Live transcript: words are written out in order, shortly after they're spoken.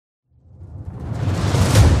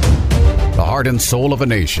heart and soul of a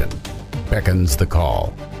nation, beckons the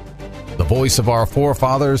call. The voice of our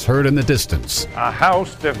forefathers heard in the distance. A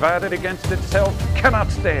house divided against itself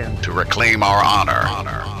cannot stand. To reclaim our honor,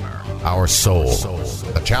 our soul.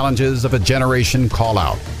 The challenges of a generation call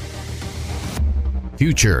out.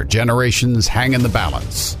 Future generations hang in the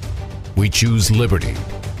balance. We choose liberty.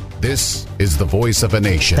 This is the voice of a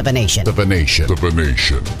nation. Of a nation. Of a nation. Of a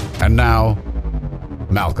nation. And now,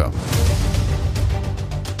 Malcolm.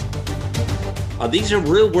 These are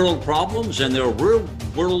real-world problems, and there are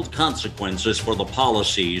real-world consequences for the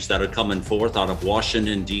policies that are coming forth out of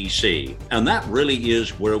Washington, D.C. And that really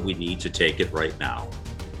is where we need to take it right now.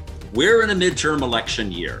 We're in a midterm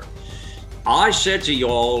election year. I said to you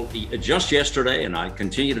all just yesterday, and I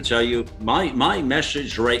continue to tell you, my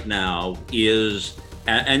message right now is,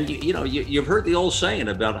 and you know, you've heard the old saying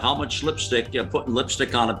about how much lipstick, putting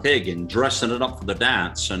lipstick on a pig and dressing it up for the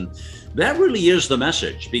dance. And that really is the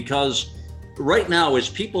message, because right now, as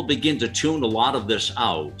people begin to tune a lot of this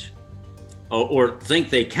out, or think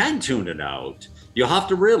they can tune it out, you have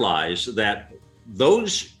to realize that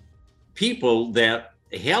those people that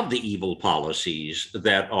have the evil policies,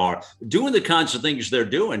 that are doing the kinds of things they're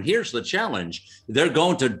doing, here's the challenge: they're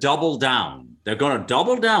going to double down. They're going to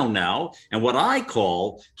double down now. And what I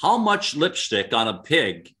call, how much lipstick on a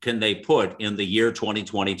pig can they put in the year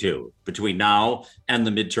 2022 between now and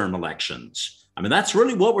the midterm elections? I mean, that's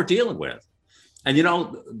really what we're dealing with. And, you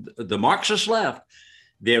know, the Marxist left,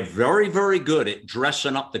 they're very, very good at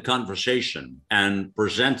dressing up the conversation and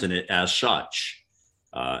presenting it as such.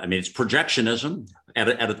 I mean, it's projectionism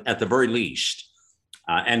at the very least.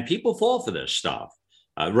 And people fall for this stuff.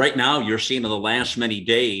 Right now, you're seeing in the last many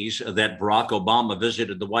days that Barack Obama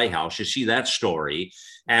visited the White House. You see that story.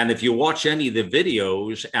 And if you watch any of the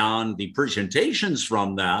videos and the presentations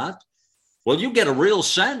from that, well, you get a real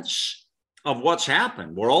sense of what's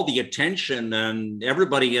happened, where all the attention and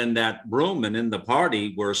everybody in that room and in the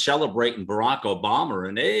party were celebrating Barack Obama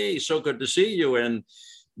and, hey, so good to see you, and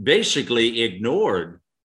basically ignored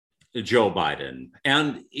Joe Biden.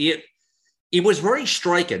 And it was very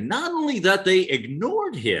striking, not only that they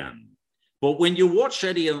ignored him, but when you watch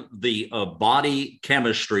any of the body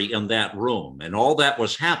chemistry in that room and all that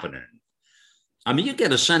was happening, I mean, you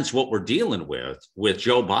get a sense what we're dealing with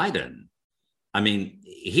Joe Biden. I mean,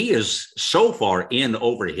 he is so far in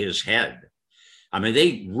over his head. I mean,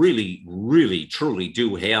 they really, really, truly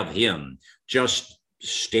do have him just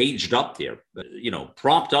staged up there, you know,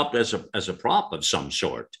 propped up as a prop of some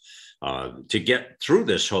sort to get through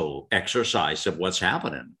this whole exercise of what's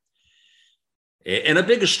happening. And a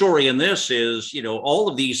bigger story in this is, you know, all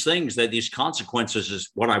of these things, that these consequences is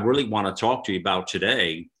what I really want to talk to you about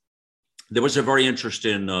today. There was a very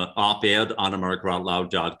interesting op-ed on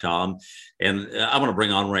AmericaOutloud.com, and I want to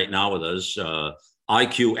bring on right now with us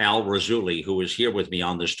IQ Al Razzulli, who is here with me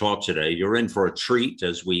on this talk today. You're in for a treat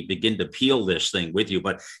as we begin to peel this thing with you,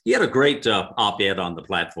 but he had a great op-ed on the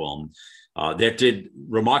platform that did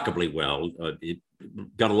remarkably well. It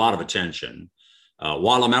got a lot of attention.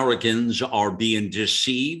 While Americans are being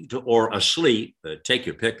deceived or asleep, take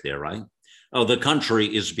your pick there, right? The country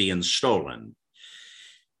is being stolen.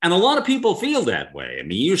 And a lot of people feel that way. I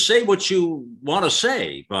mean, you say what you want to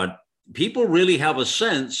say, but people really have a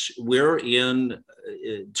sense we're in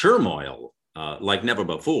turmoil like never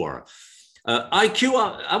before.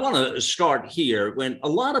 IQ, I want to start here. When a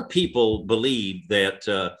lot of people believe that,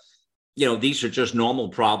 you know, these are just normal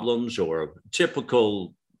problems or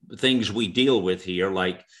typical things we deal with here,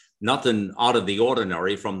 like nothing out of the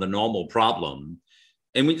ordinary from the normal problem.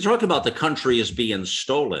 And when you talk about the country as being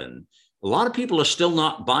stolen, a lot of people are still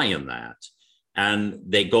not buying that. And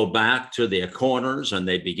they go back to their corners and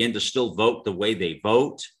they begin to still vote the way they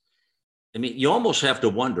vote. I mean, you almost have to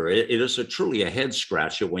wonder, it is truly a head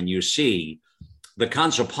scratcher when you see the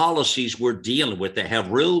kinds of policies we're dealing with that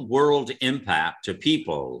have real world impact to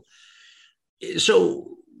people.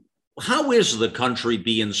 So how is the country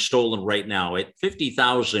being stolen right now at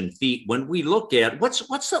 50,000 feet? When we look at what's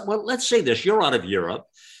the, well, let's say this, you're out of Europe.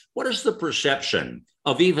 What is the perception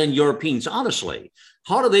of even Europeans? Honestly,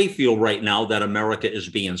 how do they feel right now that America is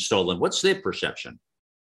being stolen? What's their perception?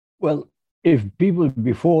 Well, if people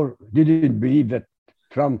before didn't believe that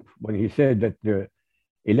Trump, when he said that the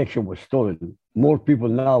election was stolen, more people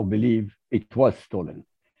now believe it was stolen.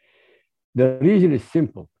 The reason is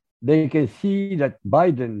simple. They can see that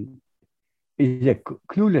Biden is a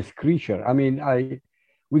clueless creature. I mean,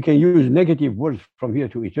 we can use negative words from here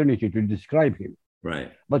to eternity to describe him.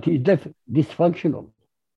 Right. But he's dysfunctional.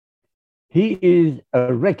 He is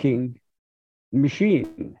a wrecking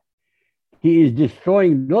machine. He is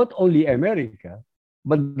destroying not only America,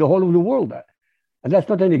 but the whole of the world. And that's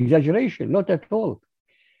not an exaggeration, not at all.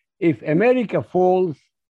 If America falls,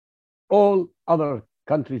 all other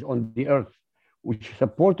countries on the earth which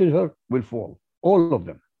supported her will fall, all of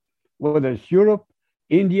them, whether it's Europe,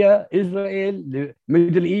 India, Israel, the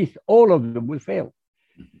Middle East, all of them will fail.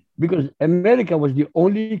 Because America was the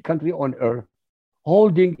only country on earth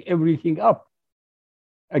holding everything up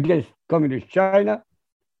against communist China,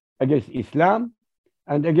 against Islam,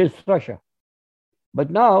 and against Russia.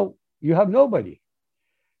 But now you have nobody.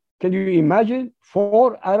 Can you imagine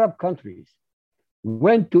 4 Arab countries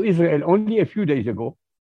went to Israel only a few days ago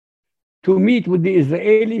to meet with the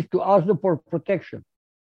Israelis to ask them for protection?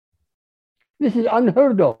 This is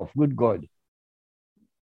unheard of, good God.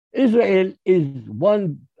 Israel is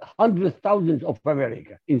 100,000 of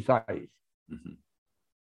America in size. Mm-hmm.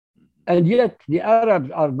 And yet the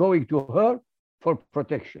Arabs are going to her for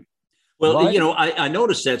protection. Well, why? I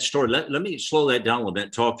noticed that story. Let me slow that down a little bit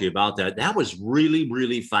and talk to you about that. That was really,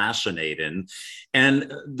 really fascinating.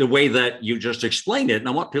 And the way that you just explained it, and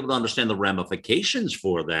I want people to understand the ramifications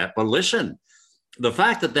for that. But listen, the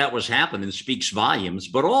fact that that was happening speaks volumes,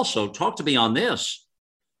 but also talk to me on this.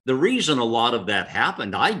 The reason a lot of that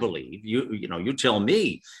happened, I believe, you tell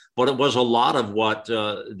me, but it was a lot of what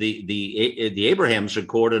the Abrahams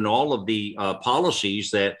Accord and all of the policies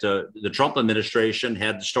that the Trump administration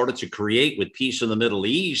had started to create with peace in the Middle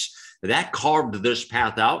East, that carved this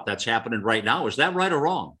path out. That's happening right now. Is that right or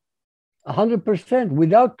wrong? 100%.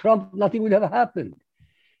 Without Trump, nothing would have happened.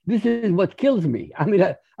 This is what kills me. I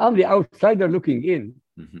mean, I'm the outsider looking in.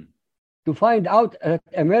 Mm-hmm. To find out that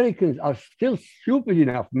Americans are still stupid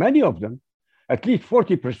enough, many of them, at least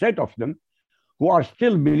 40% of them, who are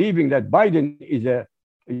still believing that Biden is a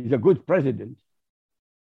good president.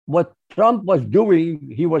 What Trump was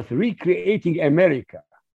doing, he was recreating America.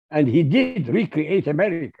 And he did recreate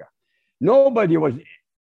America. Nobody when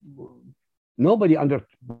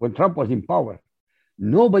Trump was in power,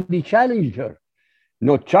 nobody challenged her.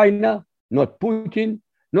 Not China, not Putin,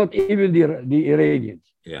 not even the Iranians.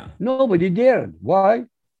 Yeah. Nobody dared. Why?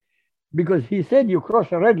 Because he said, you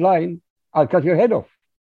cross a red line, I'll cut your head off.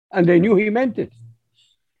 And they knew he meant it.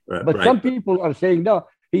 Right, but some people are saying, no,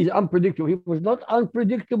 he's unpredictable. He was not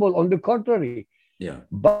unpredictable. On the contrary. Yeah.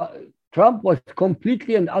 But Trump was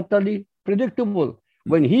completely and utterly predictable.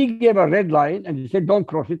 When he gave a red line and he said, don't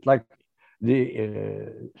cross it, like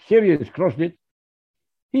the Syrians crossed it,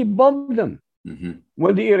 he bombed them. Mm-hmm.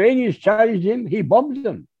 When the Iranians challenged him, he bombed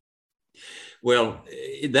them. Well,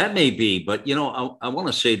 that may be, but, I want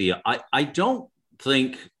to say to you, I don't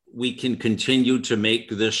think we can continue to make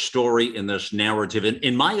this story and this narrative,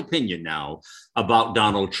 in my opinion now, about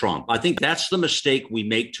Donald Trump. I think that's the mistake we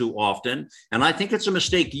make too often. And I think it's a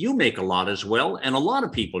mistake you make a lot as well. And a lot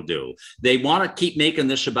of people do. They want to keep making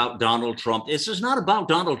this about Donald Trump. This is not about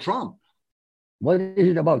Donald Trump. What is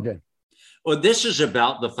it about then? Well, this is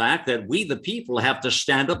about the fact that we, the people, have to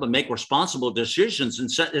stand up and make responsible decisions. And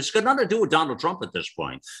it's got nothing to do with Donald Trump at this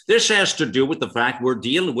point. This has to do with the fact we're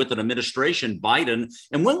dealing with an administration, Biden.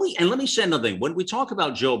 And let me say another thing. When we talk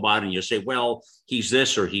about Joe Biden, you say, well, he's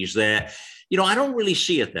this or he's that. I don't really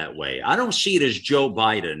see it that way. I don't see it as Joe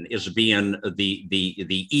Biden as being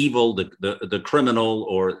the evil, the criminal,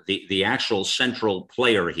 or the actual central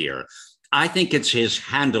player here. I think it's his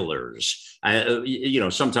handlers.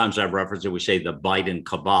 Sometimes I've referenced it, we say the Biden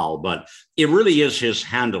cabal, but it really is his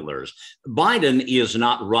handlers. Biden is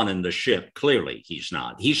not running the ship. Clearly, he's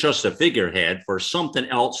not. He's just a figurehead for something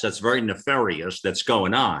else that's very nefarious that's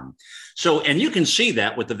going on. So, and you can see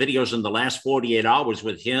that with the videos in the last 48 hours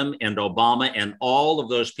with him and Obama and all of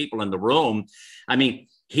those people in the room. I mean,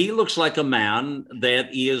 he looks like a man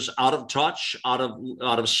that is out of touch, out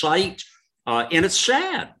of sight. And it's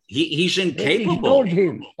sad. He's incapable. They ignored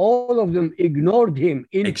him. All of them ignored him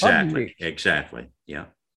in public. Exactly. Yeah.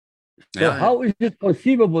 So how is it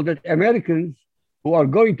conceivable that Americans who are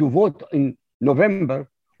going to vote in November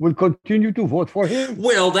will continue to vote for him?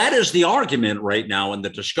 Well, that is the argument right now in the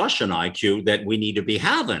discussion, IQ, that we need to be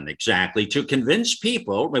having, exactly, to convince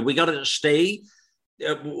people. We got to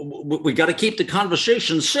we got to keep the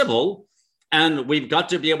conversation civil. And we've got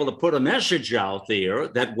to be able to put a message out there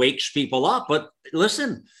that wakes people up. But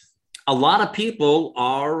listen, a lot of people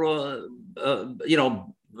are,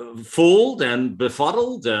 fooled and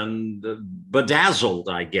befuddled and bedazzled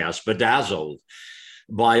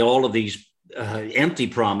by all of these empty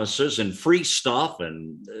promises and free stuff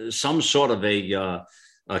and some sort of a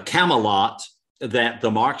Camelot that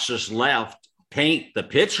the Marxist left paint the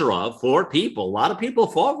picture of for people. A lot of people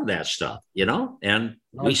fall for that stuff, and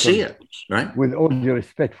we see it, right? With all due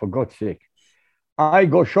respect, for God's sake, I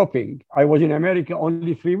go shopping. I was in America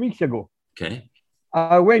only 3 weeks ago. Okay.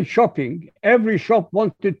 I went shopping. Every shop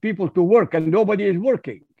wanted people to work, and nobody is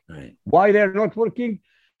working. Right. Why they're not working?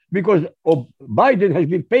 Because Biden has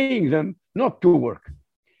been paying them not to work.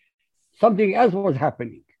 Something else was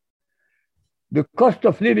happening. The cost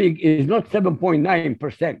of living is not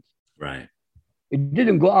 7.9%. Right. It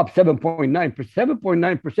didn't go up 7.9%.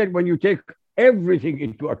 7.9% when you take everything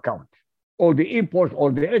into account, all the imports,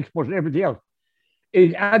 all the exports, and everything else.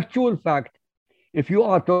 In actual fact, if you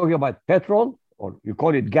are talking about petrol, or you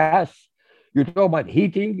call it gas, you talk about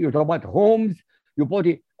heating, you talk about homes, you put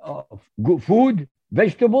it, food,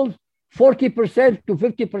 vegetables, 40% to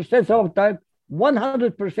 50% some of the time,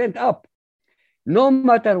 100% up. No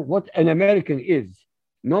matter what an American is,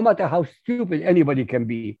 no matter how stupid anybody can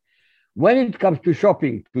be, when it comes to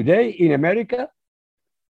shopping today in America,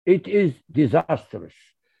 it is disastrous,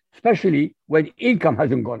 especially when income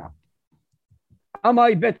hasn't gone up. Am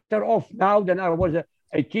I better off now than I was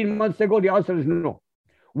 18 months ago? The answer is no.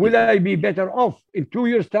 Will I be better off in 2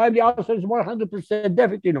 years' time? The answer is 100%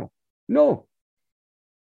 definitely no. No.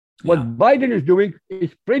 What Biden is doing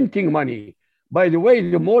is printing money. By the way,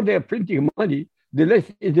 the more they're printing money, the less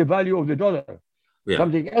is the value of the dollar. Yeah.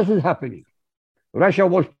 Something else is happening. Russia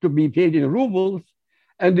wants to be paid in rubles,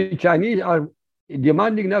 and the Chinese are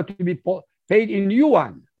demanding now to be paid in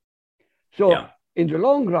yuan. So in the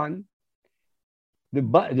long run,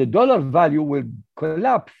 the dollar value will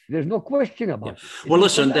collapse. There's no question about it. Well,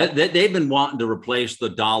 listen, they've been wanting to replace the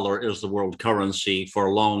dollar as the world currency for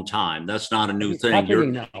a long time. That's not a new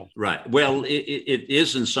thing. Now. Right. Well, it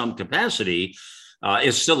is in some capacity.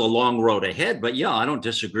 It's still a long road ahead. But yeah, I don't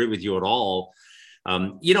disagree with you at all.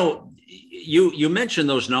 You mentioned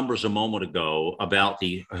those numbers a moment ago about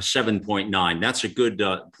the 7.9. That's a good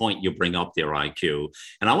point you bring up there, IQ.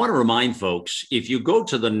 And I want to remind folks, if you go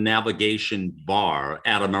to the navigation bar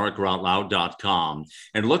at AmericaOutloud.com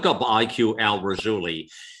and look up IQ Al-Rassooli,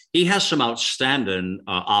 he has some outstanding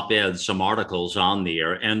op-eds, some articles on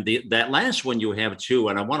there. And that last one you have too,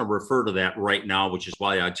 and I want to refer to that right now, which is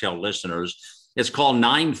why I tell listeners, it's called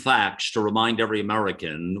 9 Facts to Remind Every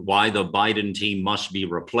American Why the Biden Team Must Be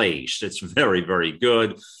Replaced. It's very, very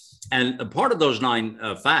good. And a part of those 9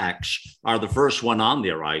 facts are the first one on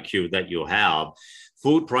there, IQ, that you have.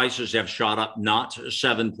 Food prices have shot up not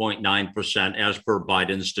 7.9% as per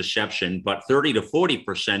Biden's deception, but 30 to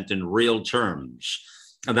 40% in real terms.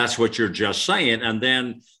 And that's what you're just saying. And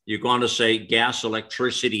then you're going to say gas,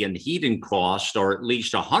 electricity, and heating costs are at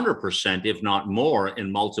least 100%, if not more,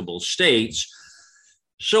 in multiple states.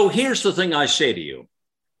 So here's the thing I say to you.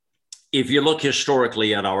 If you look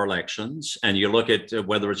historically at our elections and you look at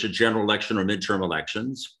whether it's a general election or midterm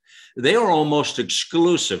elections, they are almost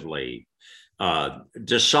exclusively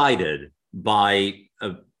decided by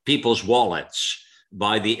people's wallets,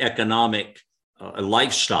 by the economic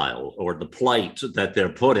lifestyle or the plight that they're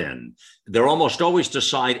put in. They're almost always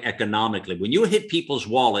decide economically. When you hit people's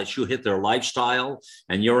wallets, you hit their lifestyle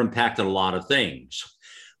and you're impacting a lot of things.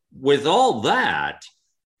 With all that,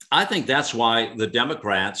 I think that's why the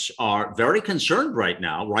Democrats are very concerned right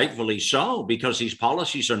now, rightfully so, because these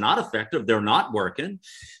policies are not effective. They're not working.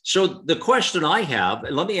 So the question I have,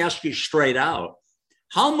 let me ask you straight out,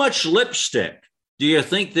 how much lipstick do you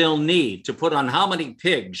think they'll need to put on how many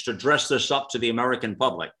pigs to dress this up to the American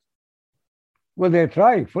public? Well, they're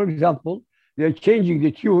trying. For example, they're changing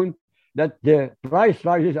the tune that the price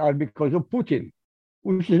rises are because of Putin,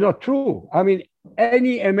 which is not true. I mean,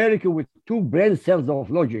 any American with 2 brain cells of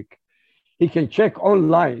logic, he can check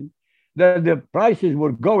online that the prices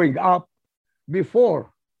were going up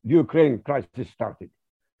before the Ukraine crisis started,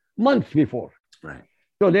 months before. Right.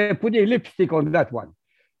 So they're putting lipstick on that one.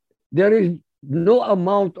 There is no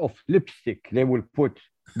amount of lipstick they will put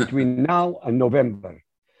between now and November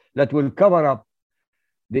that will cover up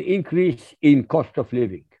the increase in cost of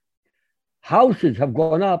living. Houses have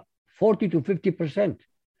gone up 40 to 50%.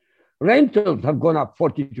 Rentals have gone up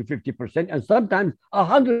 40 to 50%, and sometimes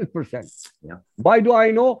 100%. Yeah. Why do I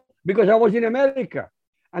know? Because I was in America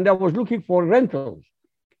and I was looking for rentals.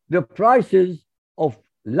 The prices of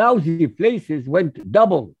lousy places went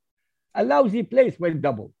double. A lousy place went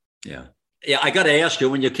double. Yeah. Yeah, I got to ask you,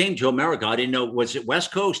 when you came to America, I didn't know, was it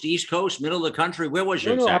West Coast, East Coast, middle of the country? Where was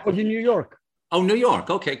you exactly? No, I was in New York. Oh, New York.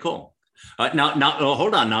 Okay, cool. Now,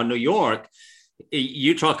 hold on. Now, New York,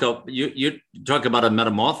 you talk about a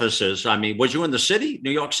metamorphosis. I mean, was you in the city, New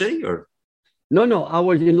York City, or? No, I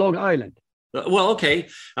was in Long Island. Well, okay.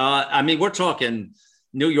 I mean, we're talking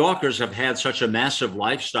New Yorkers have had such a massive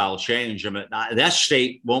lifestyle change. I mean, that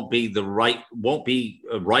state won't be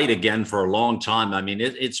right again for a long time. I mean,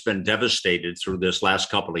 it's been devastated through this last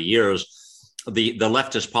couple of years. the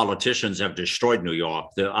leftist politicians have destroyed New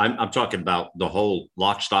York. I'm talking about the whole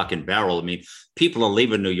lock, stock, and barrel. I mean, people are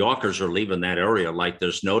leaving. New Yorkers are leaving that area like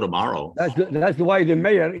there's no tomorrow. That's why the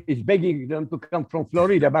mayor is begging them to come from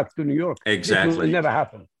Florida back to New York. Exactly. This will never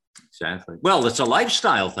happen. Exactly. Well, it's a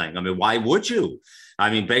lifestyle thing. I mean, why would you? I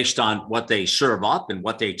mean, based on what they serve up and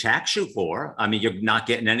what they tax you for, I mean, you're not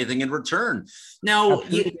getting anything in return. Now,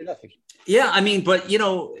 yeah, I mean, but,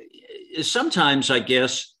 sometimes I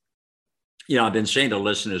guess, I've been saying to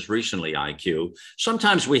listeners recently, IQ,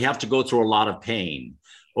 sometimes we have to go through a lot of pain,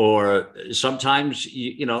 or sometimes,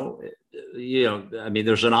 I mean,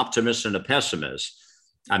 there's an optimist and a pessimist.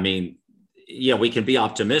 I mean, yeah, we can be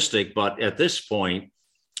optimistic, but at this point,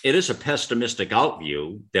 it is a pessimistic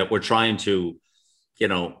outview that we're trying to,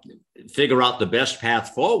 figure out the best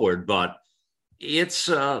path forward. But it's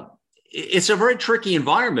a very tricky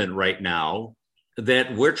environment right now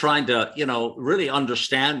that we're trying to, really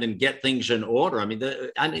understand and get things in order. I mean,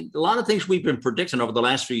 a lot of things we've been predicting over the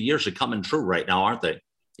last few years are coming true right now, aren't they?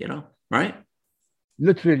 Right?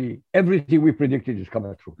 Literally everything we predicted is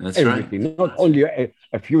coming true. That's everything, right. Not only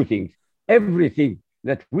a few things. Everything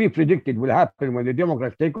that we predicted will happen when the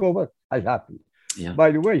Democrats take over has happened. Yeah. By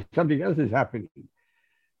the way, something else is happening.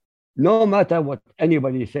 No matter what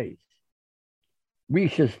anybody says, we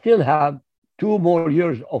should still have 2 more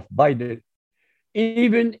years of Biden,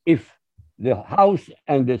 even if the House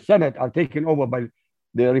and the Senate are taken over by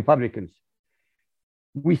the Republicans.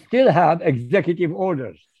 We still have executive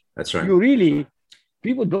orders. That's right.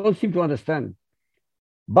 People don't seem to understand.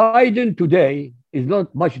 Biden today is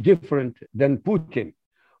not much different than Putin.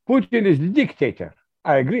 Putin is the dictator.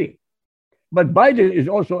 I agree. But Biden is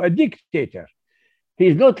also a dictator.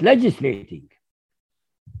 He's not legislating.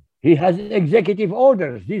 He has executive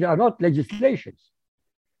orders. These are not legislations.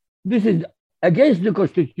 This is against the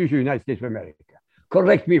Constitution of the United States of America.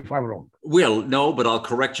 Correct me if I'm wrong. Well, no, but I'll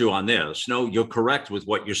correct you on this. No, you're correct with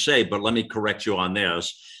what you say, but let me correct you on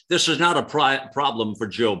this. This is not a problem for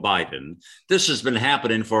Joe Biden. This has been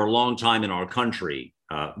happening for a long time in our country,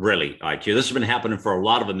 really, IQ. This has been happening for a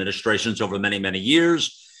lot of administrations over many, many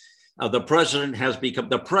years. The president has become,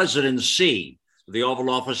 the presidency, the Oval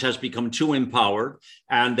Office has become too empowered,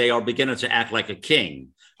 and they are beginning to act like a king.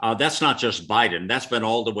 That's not just Biden. That's been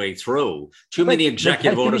all the way through. Too many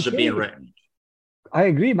executive orders are being written. I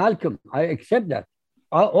agree, Malcolm. I accept that.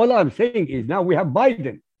 All I'm saying is now we have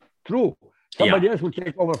Biden. True. Somebody else will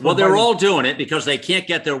take over. Well, they're all doing it because they can't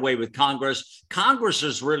get their way with Congress. Congress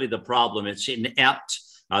is really the problem. It's inept.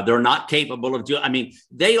 They're not capable of doing. I mean,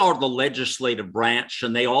 they are the legislative branch,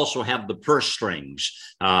 and they also have the purse strings.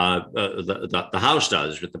 The House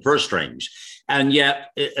does with the purse strings, and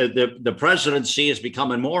yet the presidency is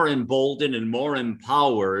becoming more emboldened and more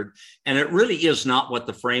empowered. And it really is not what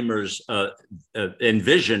the framers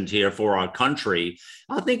envisioned here for our country.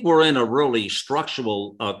 I think we're in a really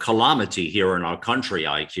structural calamity here in our country.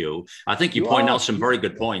 IQ. I think you point out some very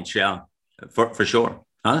good points. Yeah, for sure.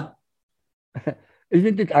 Huh?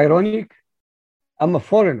 Isn't it ironic? I'm a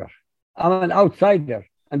foreigner. I'm an outsider.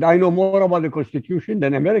 And I know more about the Constitution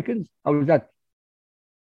than Americans. How is that?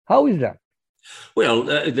 How is that? Well,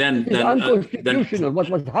 then it's unconstitutional. What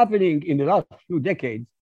was happening in the last few decades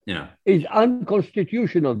is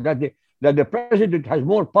unconstitutional, that the president has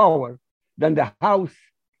more power than the House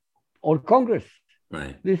or Congress.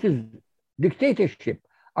 Right. This is dictatorship.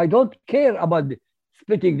 I don't care about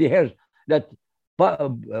splitting the hairs that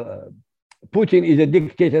Putin is a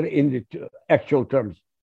dictator in the actual terms.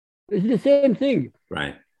 It's the same thing.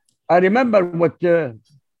 Right. I remember what Barack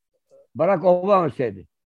Obama said.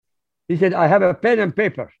 He said, I have a pen and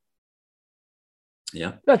paper.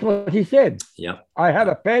 Yeah. That's what he said. Yeah. I have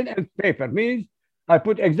a pen and paper. Means I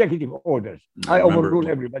put executive orders. I overrule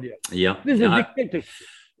everybody else. Yeah. This is dictatorship.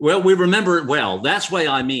 Well, we remember it well. That's why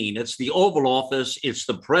I mean, it's the Oval Office, it's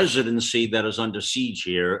the presidency that is under siege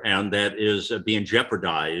here and that is being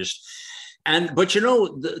jeopardized. But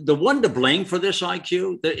the one to blame for this,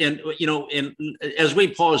 IQ, as we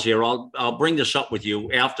pause here, I'll bring this up with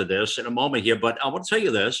you after this in a moment here. But I want to tell you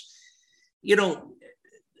this,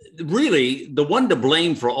 really, the one to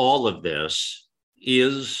blame for all of this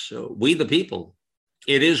is we the people.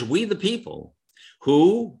 It is we the people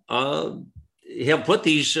who have put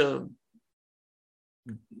these,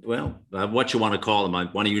 what you want to call them. I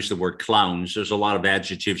want to use the word clowns. There's a lot of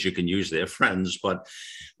adjectives you can use there, friends, but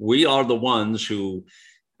we are the ones who,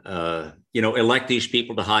 elect these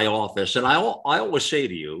people to high office. And I always say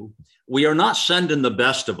to you, we are not sending the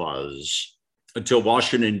best of us to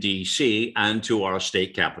Washington, D.C. and to our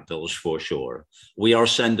state capitals for sure. We are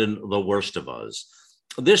sending the worst of us.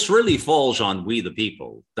 this really falls on we the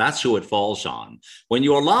people. That's who it falls on. When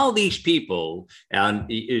you allow these people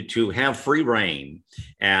and to have free reign,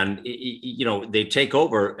 and they take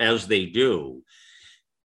over as they do,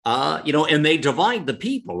 and they divide the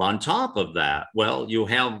people on top of that. Well, you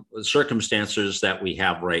have circumstances that we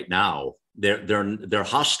have right now. They're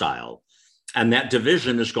hostile, and that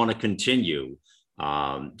division is going to continue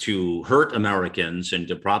to hurt Americans and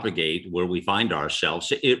to propagate where we find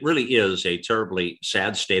ourselves. It really is a terribly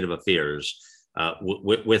sad state of affairs,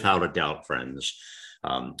 without a doubt, friends.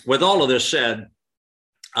 With all of this said,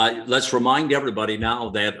 let's remind everybody now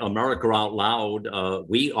that America Out Loud,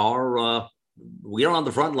 we are on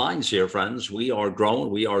the front lines here, friends. We are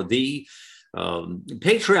growing. We are the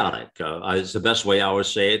patriotic, is the best way I would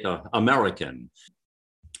say it, American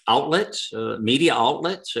outlet, media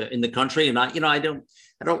outlet in the country. And I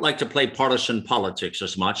don't like to play partisan politics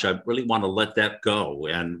as much. I really want to let that go.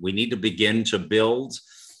 And we need to begin to build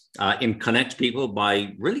and connect people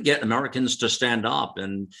by really getting Americans to stand up.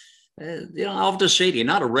 And I'll have to say to you,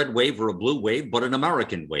 not a red wave or a blue wave, but an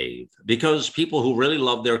American wave, because people who really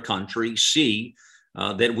love their country see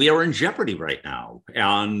that we are in jeopardy right now.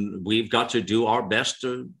 And we've got to do our best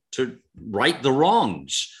to right the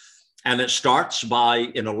wrongs. And it starts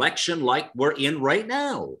by an election like we're in right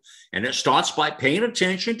now. And it starts by paying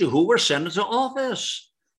attention to who we're sending to office.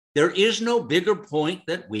 There is no bigger point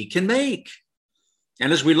that we can make.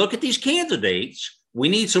 And as we look at these candidates, we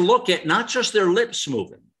need to look at not just their lips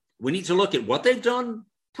moving. We need to look at what they've done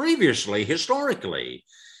previously, historically,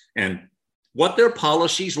 and what their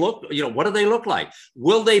policies look, what do they look like?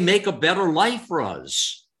 Will they make a better life for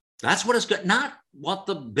us? That's what it's got, not what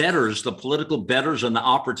the betters, the political betters and the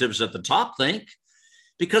operatives at the top think,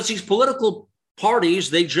 because these political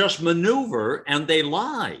parties, they just maneuver and they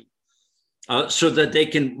lie so that they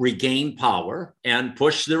can regain power and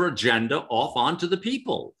push their agenda off onto the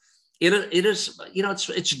people. It is,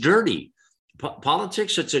 it's dirty.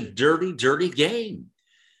 Politics, it's a dirty, dirty game,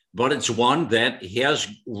 but it's one that has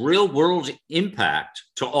real world impact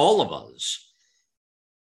to all of us.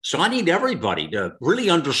 So I need everybody to really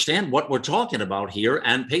understand what we're talking about here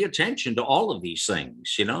and pay attention to all of these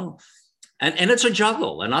things, and it's a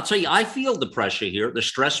juggle. And I'll tell you, I feel the pressure here, the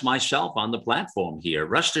stress myself on the platform here.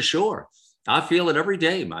 Rest assured, I feel it every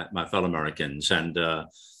day, my fellow Americans. And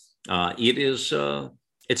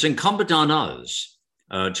it's incumbent on us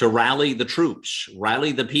to rally the troops,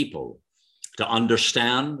 rally the people, to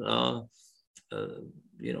understand what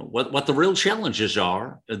the real challenges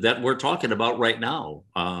are that we're talking about right now,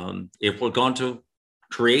 if we're going to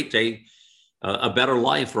create a better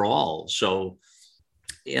life for all. So,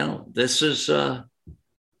 this is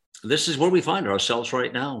where we find ourselves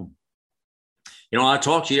right now. I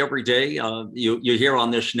talk to you every day. You hear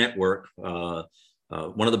on this network, one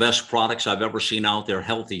of the best products I've ever seen out there,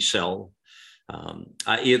 Healthy Cell.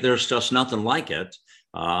 There's just nothing like it.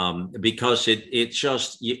 Because it's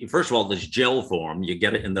just, first of all, this gel form, you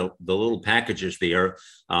get it in the little packages there.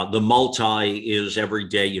 The multi is every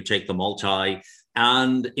day you take the multi,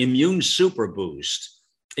 and Immune Super Boost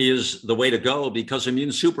is the way to go, because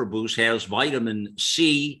Immune Super Boost has vitamin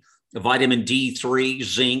C, vitamin D3,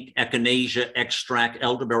 zinc, echinacea extract,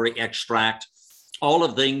 elderberry extract, all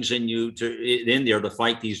of things in there to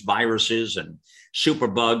fight these viruses and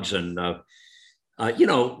superbugs and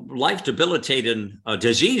life debilitating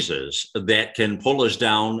diseases that can pull us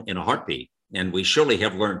down in a heartbeat. And we surely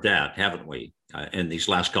have learned that, haven't we, in these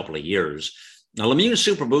last couple of years. Now, Immune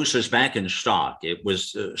Super Boost is back in stock. It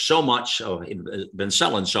was it's been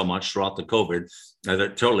selling so much throughout the COVID that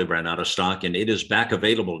it totally ran out of stock. And it is back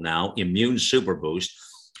available now, Immune Super Boost.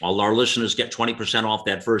 All our listeners get 20% off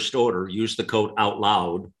that first order. Use the code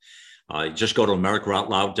OUTLOUD. Just go to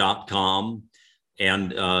AmericaOutloud.com.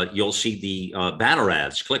 And you'll see the banner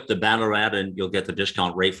ads. Click the banner ad and you'll get the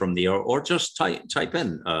discount rate from there, or just type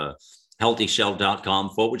in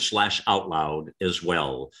healthycell.com/outloud as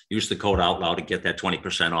well. Use the code OUTLOUD to get that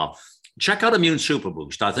 20% off. Check out Immune Super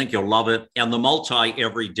Boost. I think you'll love it. And the multi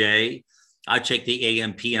every day. I take the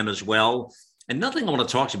AM, PM as well. And nothing I want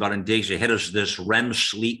to talk to you about in days ahead is this REM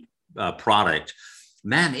sleep product.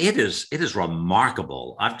 Man, it is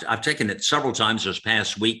remarkable. I've taken it several times this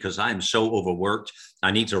past week because I'm so overworked.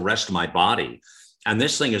 I need to rest my body. And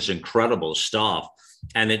this thing is incredible stuff.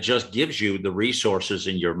 And it just gives you the resources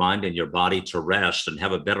in your mind and your body to rest and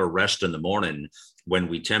have a better rest in the morning when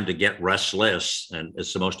we tend to get restless. And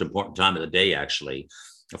it's the most important time of the day, actually.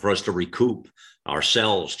 for us to recoup our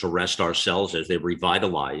cells, to rest our cells as they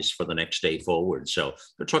revitalize for the next day forward. So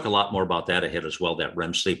we'll talk a lot more about that ahead as well, that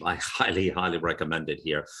REM sleep. I highly, highly recommend it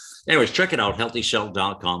here. Anyways, check it out,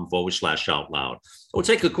 healthycell.com/out loud. We'll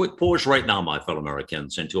take a quick pause right now, my fellow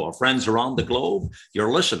Americans, and to our friends around the globe,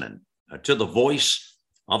 you're listening to the voice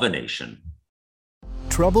of a nation.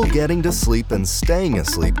 Trouble getting to sleep and staying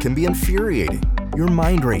asleep can be infuriating. Your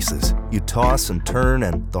mind races. You toss and turn,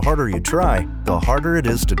 and the harder you try, the harder it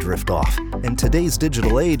is to drift off. And today's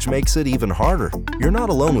digital age makes it even harder. You're not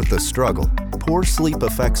alone with this struggle. Poor sleep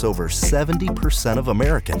affects over 70% of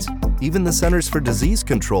Americans. Even the Centers for Disease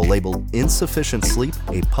Control labeled insufficient sleep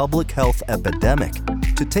a public health epidemic.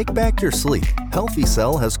 To take back your sleep, Healthy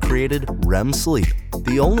Cell has created REM Sleep,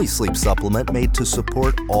 the only sleep supplement made to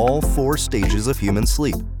support all 4 stages of human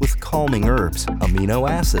sleep with calming herbs, amino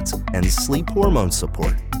acids, and sleep hormone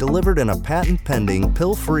support, delivered in a patent-pending,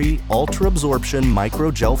 pill-free, ultra-absorption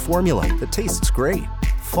microgel formula that tastes great.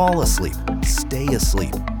 Fall asleep, stay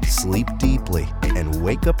asleep, sleep deeply, and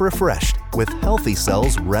wake up refreshed with Healthy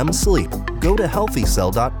Cell's REM Sleep. Go to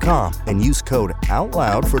healthycell.com and use code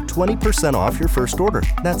OUTLOUD for 20% off your first order.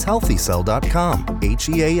 That's healthycell.com,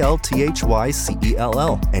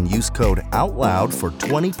 HEALTHYCELL, and use code OUTLOUD for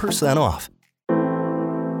 20% off.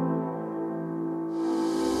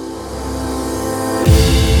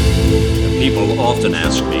 People often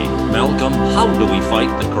ask me, Malcolm, how do we fight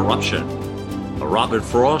the corruption? Robert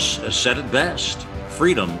Frost said it best.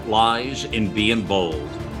 Freedom lies in being bold.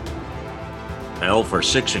 Hell, for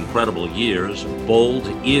 6 incredible years, bold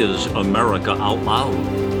is America Out Loud.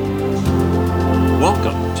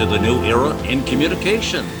 Welcome to the new era in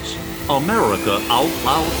communications. America Out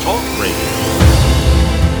Loud Talk Radio.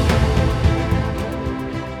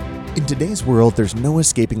 In today's world, there's no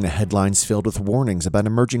escaping the headlines filled with warnings about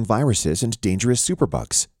emerging viruses and dangerous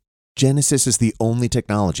superbugs. Genesis is the only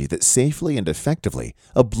technology that safely and effectively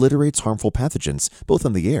obliterates harmful pathogens both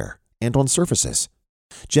on the air and on surfaces.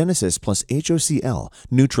 Genesis plus HOCl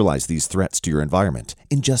neutralize these threats to your environment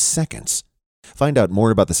in just seconds. Find out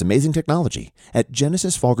more about this amazing technology at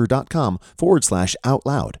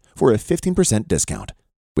genesisfogger.com/outloud for a 15% discount.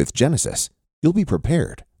 With Genesis, you'll be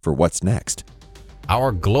prepared for what's next.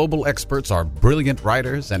 Our global experts are brilliant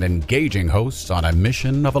writers and engaging hosts on a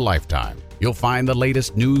mission of a lifetime. You'll find the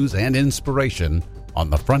latest news and inspiration on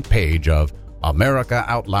the front page of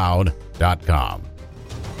AmericaOutloud.com.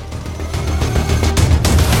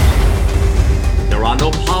 There are no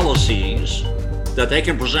policies that they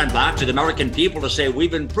can present back to the American people to say,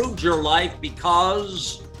 we've improved your life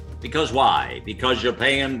because why? Because you're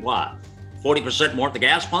paying what? 40% more at the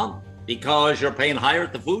gas pump? Because you're paying higher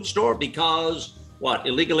at the food store? Because what?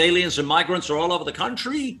 Illegal aliens and migrants are all over the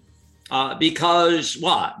country? Because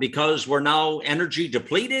what? Because we're now energy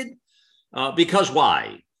depleted? Because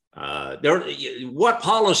why? What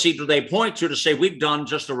policy do they point to say we've done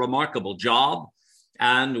just a remarkable job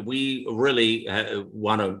and we really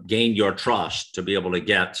want to gain your trust to be able to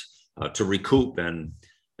get to recoup and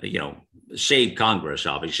save Congress?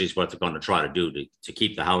 Obviously, is what they're going to try to do to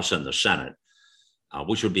keep the House and the Senate,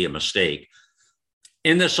 which would be a mistake.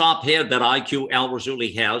 In this op-ed that IQ Al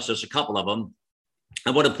Rassooli has, there's a couple of them. I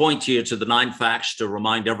want to point to you to the 9 facts to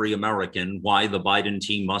remind every American why the Biden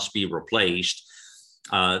team must be replaced.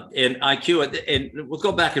 And IQ, and we'll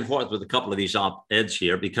go back and forth with a couple of these op-eds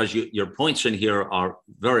here because your points in here are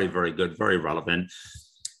very, very good, very relevant.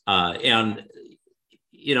 And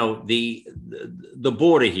the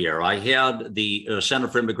border here, I had the Center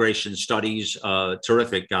for Immigration Studies,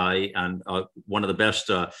 terrific guy, and one of the best,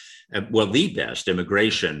 the best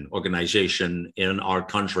immigration organization in our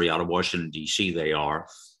country out of Washington, D.C. They are,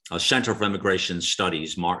 Center for Immigration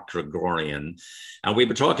Studies, Mark Gregorian. And we've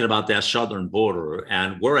been talking about that southern border,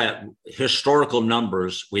 and we're at historical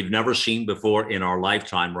numbers we've never seen before in our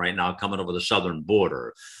lifetime right now coming over the southern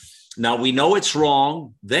border. Now, we know it's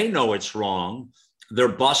wrong. They know it's wrong. They're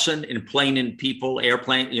bussing and planing people,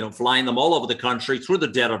 flying them all over the country through the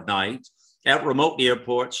dead of night at remote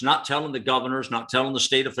airports, not telling the governors, not telling the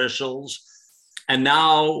state officials. And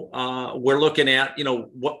now we're looking at,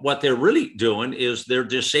 what they're really doing is they're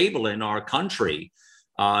disabling our country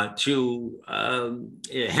to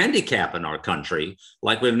handicapping our country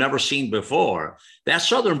like we've never seen before. That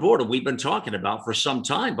southern border we've been talking about for some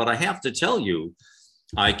time, but I have to tell you,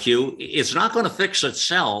 IQ, it's not going to fix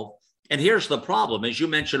itself. And here's the problem, as you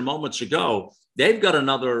mentioned moments ago, they've got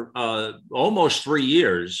another almost 3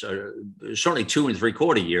 years, certainly 2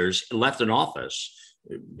 3/4 years left in office.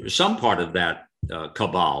 Some part of that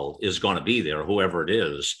cabal is going to be there, whoever it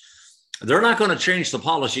is. They're not going to change the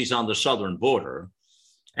policies on the southern border.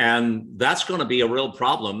 And that's going to be a real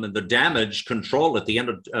problem. And the damage control at the end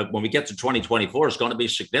of when we get to 2024 is going to be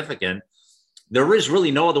significant. There is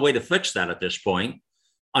really no other way to fix that at this point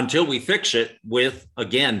until we fix it with,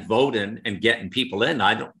 again, voting and getting people in.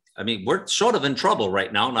 We're sort of in trouble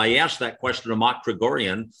right now. And I asked that question to Mark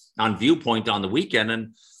Gregorian on Viewpoint on the weekend.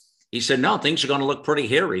 And he said, no, things are going to look pretty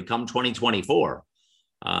hairy come 2024.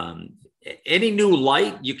 Any new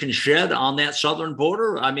light you can shed on that southern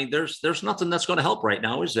border? I mean, there's nothing that's going to help right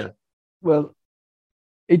now, is there? Well,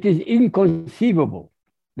 it is inconceivable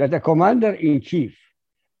that a commander-in-chief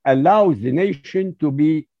allows the nation to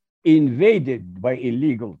be invaded by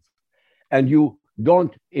illegals and you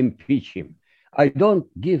don't impeach him. I don't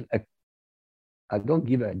give a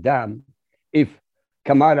damn if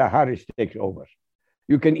Kamala Harris takes over.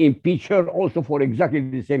 You can impeach her also for exactly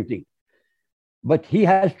the same thing. But he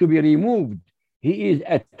has to be removed. He is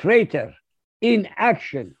a traitor in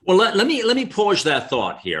action. Well, let me pause that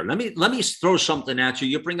thought here. Let me throw something at you.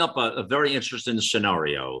 You bring up a very interesting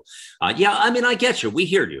scenario. I get you. We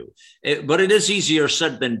hear you. But it is easier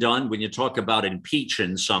said than done when you talk about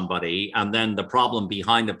impeaching somebody and then the problem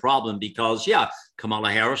behind the problem, because,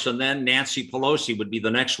 Kamala Harris and then Nancy Pelosi would be the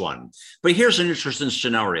next one. But here's an interesting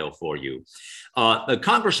scenario for you.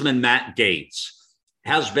 Congressman Matt Gaetz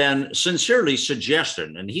has been sincerely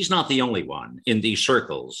suggesting, and he's not the only one in these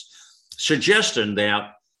circles, suggesting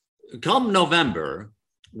that come November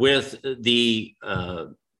with the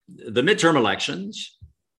midterm elections,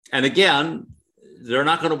 and again, they're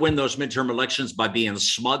not going to win those midterm elections by being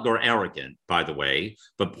smug or arrogant, by the way,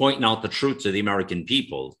 but pointing out the truth to the American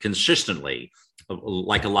people consistently,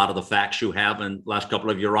 like a lot of the facts you have in the last couple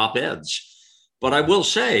of your op-eds. But I will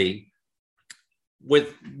say,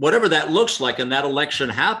 with whatever that looks like and that election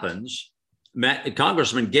happens,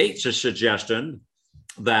 Congressman Gaetz is suggesting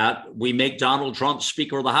that we make Donald Trump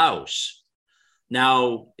Speaker of the House.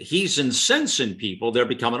 Now, he's incensing people. They're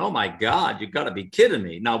becoming, oh, my God, you've got to be kidding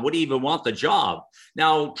me. Now, would he even want the job?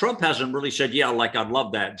 Now, Trump hasn't really said, I'd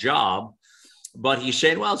love that job. But he's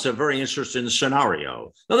saying, well, it's a very interesting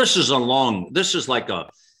scenario. Now, this is like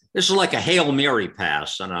a Hail Mary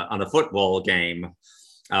pass on a football game.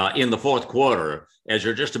 In the fourth quarter, as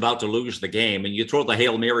you're just about to lose the game, and you throw the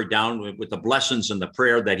Hail Mary down with the blessings and the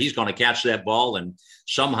prayer that he's going to catch that ball, and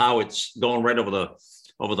somehow it's going right over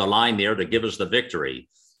the line there to give us the victory.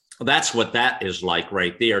 That's what that is like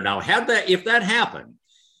right there. Now, if that happened,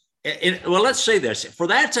 let's say this: for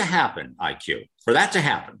that to happen,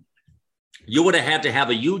 you would have had to have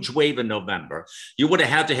a huge wave in November. You would have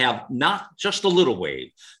had to have not just a little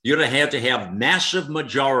wave. You'd have had to have massive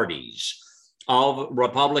majorities of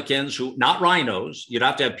Republicans who, not rhinos, you'd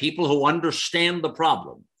have to have people who understand the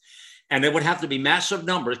problem. And it would have to be massive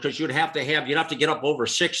numbers because you'd have to get up over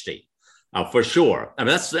 60 for sure. I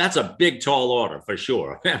mean, that's a big, tall order for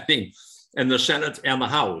sure. I mean, in the Senate and the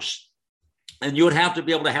House. And you would have to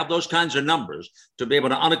be able to have those kinds of numbers to be able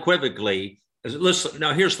to unequivocally, listen,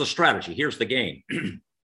 now here's the strategy, here's the game.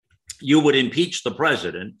 You would impeach the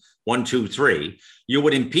president, 1, 2, 3. You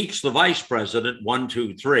would impeach the vice president, 1,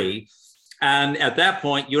 2, 3. And at that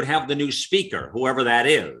point, you'd have the new speaker, whoever that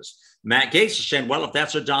is. Matt Gaetz is saying, well, if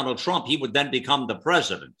that's a Donald Trump, he would then become the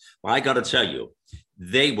president. Well, I got to tell you,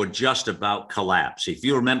 they would just about collapse. If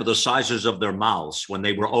you remember the sizes of their mouths when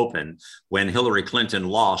they were open, when Hillary Clinton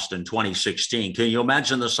lost in 2016, can you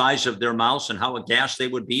imagine the size of their mouths and how aghast they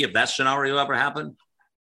would be if that scenario ever happened?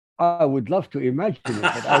 I would love to imagine it,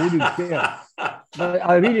 but I wouldn't care. But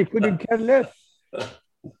I really couldn't care less.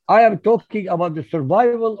 I am talking about the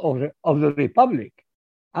survival of the republic.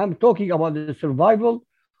 I'm talking about the survival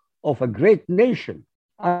of a great nation.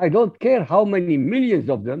 I don't care how many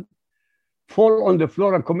millions of them fall on the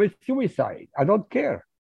floor and commit suicide. I don't care.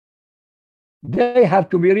 They have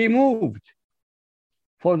to be removed.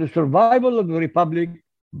 For the survival of the republic,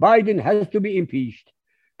 Biden has to be impeached.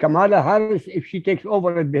 Kamala Harris, if she takes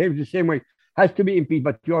over and behaves the same way, has to be impeached.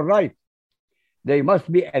 But you're right. There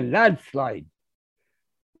must be a landslide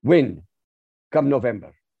win come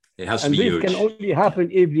November. It has to be huge. And this can only happen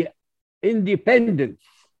if the independents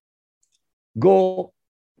go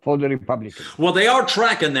for the Republicans. Well, they are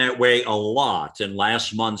tracking that way a lot in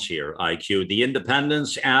last months here, IQ. The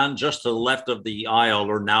independents and just to the left of the aisle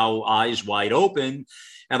are now eyes wide open.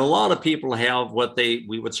 And a lot of people have what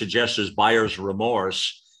we would suggest is buyer's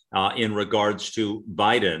remorse in regards to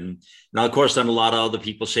Biden. Now, of course, then a lot of other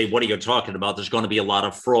people say, what are you talking about? There's going to be a lot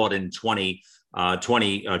of fraud in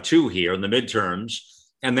 2022 here in the midterms.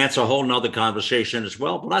 And that's a whole nother conversation as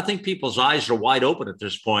well. But I think people's eyes are wide open at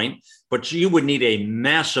this point. But you would need a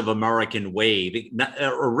massive American wave.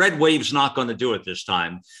 A red wave's not going to do it this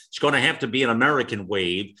time. It's going to have to be an American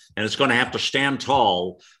wave, and it's going to have to stand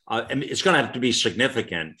tall. And it's going to have to be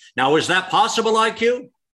significant. Now, is that possible, IQ?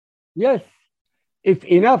 Yes. If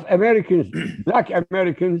enough Americans, Black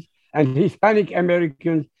Americans and Hispanic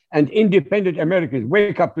Americans and independent Americans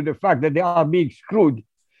wake up to the fact that they are being screwed,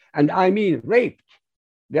 and I mean raped.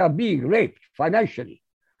 They are being raped financially.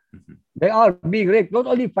 Mm-hmm. They are being raped not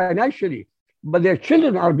only financially, but their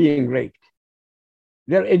children are being raped.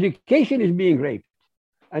 Their education is being raped.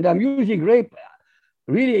 And I'm using rape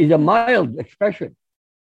really is a mild expression.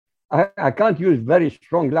 I can't use very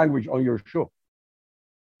strong language on your show.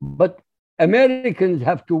 But Americans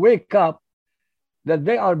have to wake up that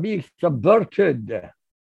they are being subverted.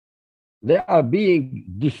 They are being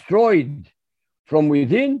destroyed from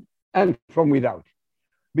within and from without,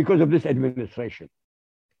 because of this administration,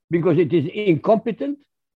 because it is incompetent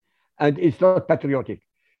and it's not patriotic.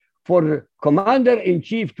 For the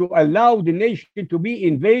commander-in-chief to allow the nation to be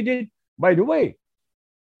invaded, by the way,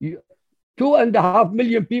 2.5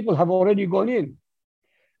 million people have already gone in.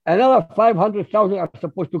 Another 500,000 are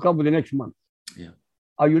supposed to come with the next month. Yeah.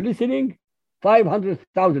 Are you listening?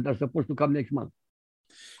 500,000 are supposed to come next month.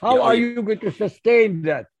 How are you going to sustain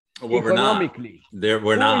that? Well, economically?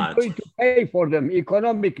 We're not. Who is going to pay for them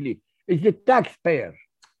economically? It's the taxpayer.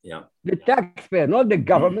 Yeah. The taxpayer, not the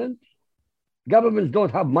government. Governments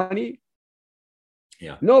don't have money.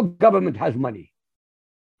 Yeah. No government has money.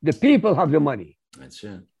 The people have the money. That's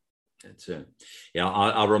it. That's it. Yeah,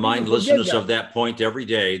 I'll remind listeners of that point every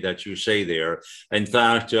day that you say there. In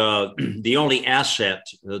fact, the only asset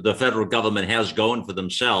the federal government has going for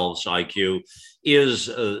themselves, IQ, is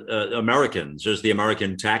Americans, is the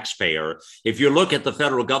American taxpayer. If you look at the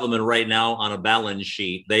federal government right now on a balance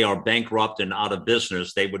sheet, they are bankrupt and out of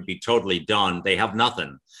business. They would be totally done. They have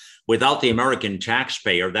nothing. Without the American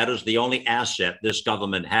taxpayer, that is the only asset this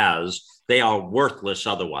government has. They are worthless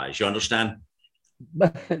otherwise. You understand?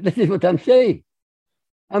 But this is what I'm saying.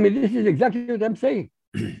 I mean, this is exactly what I'm saying.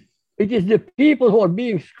 It is the people who are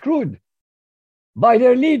being screwed by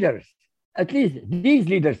their leaders, at least these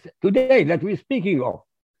leaders today that we're speaking of.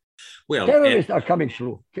 Well, terrorists are coming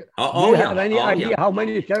through. Do you have any idea how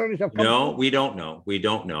many terrorists have come No, through? we don't know. We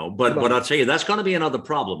don't know. But I'll tell you, that's going to be another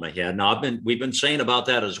problem ahead. Now, we've been saying about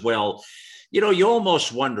that as well. You know, you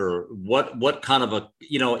almost wonder what kind of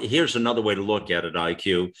here's another way to look at it,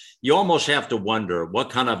 IQ. You almost have to wonder what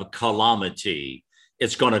kind of a calamity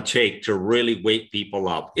it's going to take to really wake people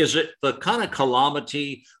up. Is it the kind of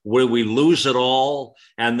calamity where we lose it all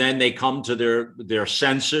and then they come to their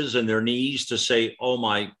senses and their knees to say, oh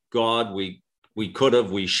my God, we could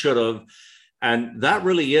have, we should have. And that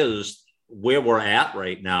really is where we're at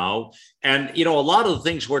right now. And, you know, a lot of the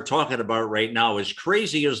things we're talking about right now, as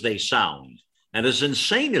crazy as they sound and as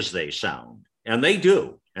insane as they sound, and they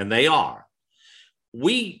do, and they are,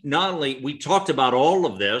 we talked about all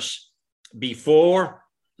of this before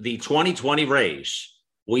the 2020 race.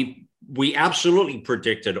 We absolutely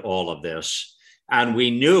predicted all of this. And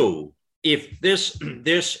we knew if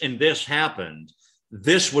this happened,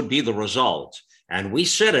 this would be the result. And we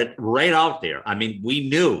said it right out there. I mean, we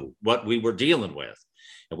knew what we were dealing with.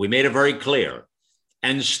 And we made it very clear.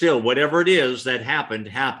 And still, whatever it is that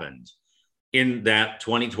happened in that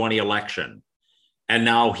 2020 election. And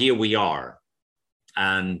now here we are.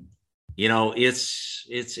 And, you know, it's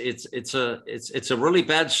a really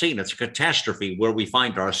bad scene. It's a catastrophe where we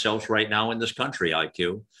find ourselves right now in this country,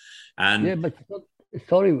 IQ. And yeah, but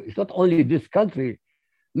it's not only this country.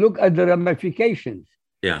 Look at the ramifications.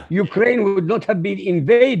 Yeah. Ukraine would not have been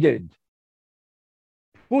invaded.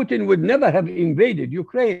 Putin would never have invaded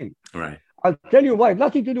Ukraine. Right. I'll tell you why.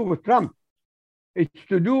 Nothing to do with Trump. It's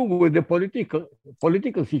to do with the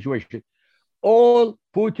political situation. All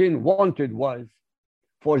Putin wanted was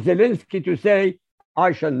for Zelensky to say,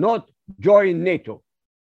 I shall not join NATO.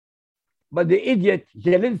 But the idiot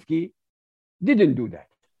Zelensky didn't do that.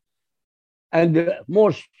 And the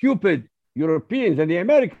more stupid Europeans and the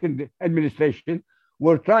American administration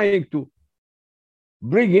were trying to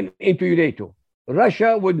bring him into NATO.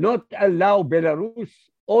 Russia would not allow Belarus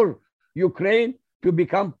or Ukraine to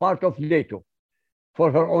become part of NATO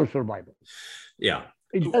for her own survival. Yeah.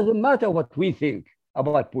 It doesn't matter what we think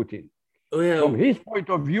about Putin. Well, from his point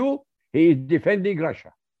of view, he is defending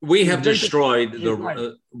Russia. We have destroyed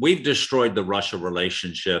we've destroyed the Russia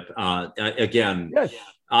relationship. Again, yes.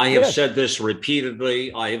 I have said this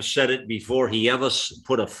repeatedly. I have said it before he ever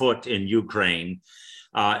put a foot in Ukraine.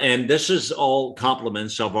 And this is all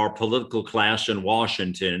compliments of our political class in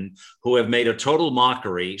Washington, who have made a total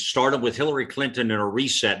mockery, started with Hillary Clinton and a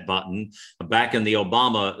reset button back in the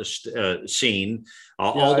Obama scene,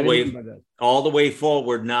 all the way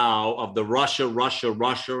forward now of the Russia,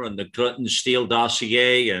 and the Clinton Steele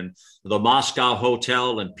dossier and the Moscow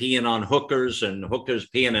hotel and peeing on hookers and hookers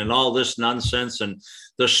peeing and all this nonsense. And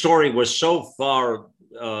the story was so far,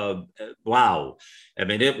 wow. I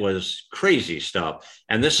mean, it was crazy stuff.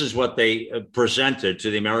 And this is what they presented to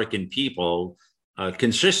the American people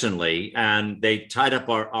consistently. And they tied up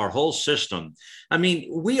our whole system. I mean,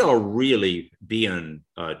 we are really being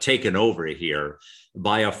taken over here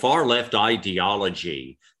by a far left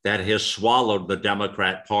ideology that has swallowed the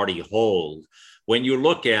Democrat Party whole. When you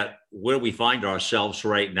look at where we find ourselves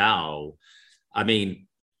right now, I mean,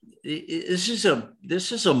 this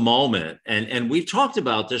is a moment, and we've talked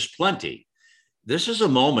about this plenty. This is a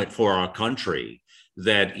moment for our country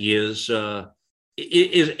that is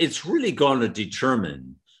it's really going to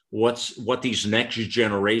determine what these next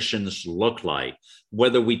generations look like,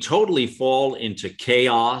 whether we totally fall into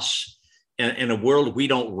chaos in a world we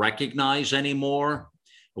don't recognize anymore,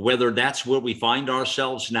 whether that's where we find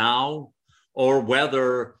ourselves now, or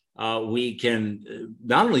whether we can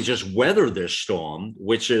not only just weather this storm,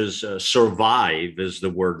 which is survive is the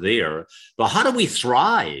word there, but how do we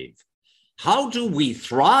thrive? How do we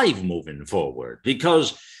thrive moving forward?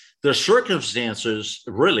 Because the circumstances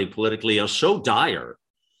really politically are so dire.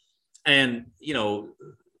 And, you know,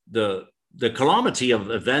 the calamity of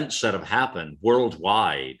events that have happened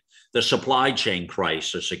worldwide, the supply chain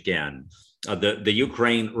crisis again, the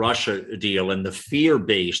Ukraine-Russia deal and the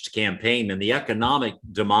fear-based campaign and the economic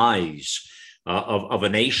demise of a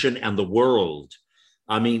nation and the world.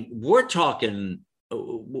 I mean, we're talking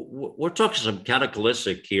some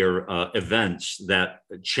cataclysmic here events that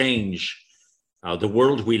change the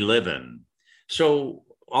world we live in. So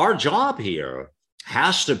our job here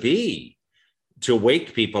has to be to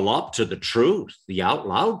wake people up to the truth, the out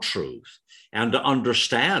loud truth, and to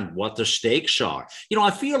understand what the stakes are. You know,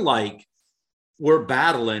 I feel like we're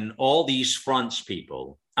battling all these fronts,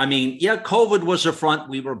 people. I mean, yeah, COVID was a front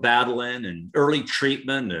we were battling, and early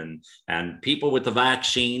treatment and people with the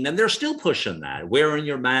vaccine, and they're still pushing that, wearing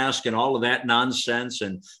your mask and all of that nonsense,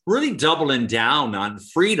 and really doubling down on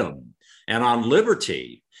freedom and on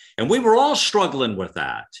liberty. And we were all struggling with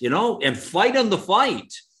that, you know, and fighting the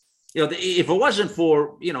fight. You know, if it wasn't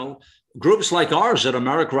for, you know, groups like ours at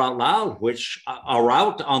America Out Loud, which are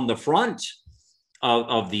out on the front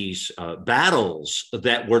of these battles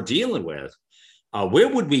that we're dealing with, where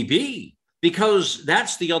would we be? Because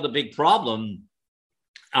that's the other big problem,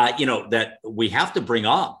 you know, that we have to bring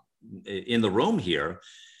up in the room here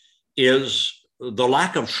is the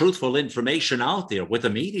lack of truthful information out there with the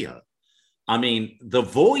media. I mean, the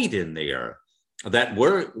void in there that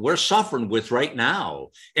we're suffering with right now.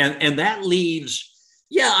 And that leaves,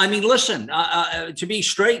 yeah, I mean, listen, to be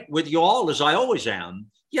straight with you all, as I always am,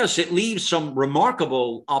 yes, it leaves some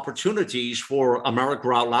remarkable opportunities for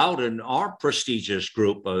America Out Loud and our prestigious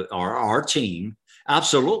group, our team.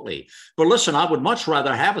 Absolutely. But listen, I would much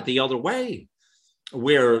rather have it the other way,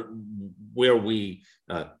 where we,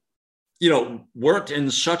 you know, worked in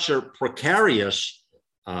such a precarious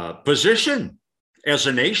position as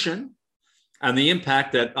a nation, and the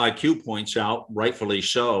impact that IQ points out, rightfully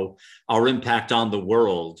so, our impact on the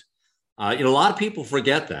world. You know, a lot of people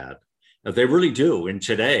forget that. They really do in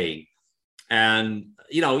today. And,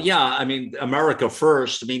 you know, yeah, I mean, America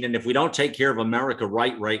first. I mean, and if we don't take care of America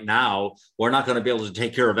right now, we're not going to be able to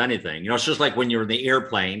take care of anything. You know, it's just like when you're in the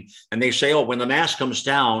airplane and they say, oh, when the mask comes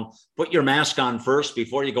down, put your mask on first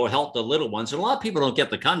before you go help the little ones. And a lot of people don't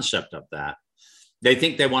get the concept of that. They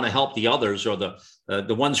think they want to help the others or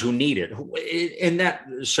the ones who need it. In that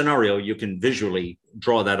scenario, you can visually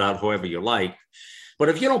draw that out however you like. But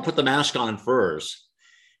if you don't put the mask on first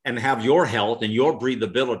and have your health and your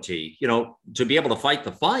breathability, you know, to be able to fight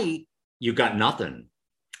the fight, you've got nothing.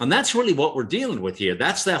 And that's really what we're dealing with here.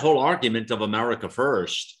 That's that whole argument of America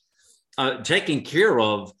first, taking care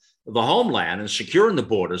of the homeland and securing the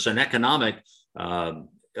borders and economic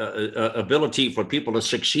ability for people to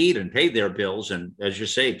succeed and pay their bills. And as you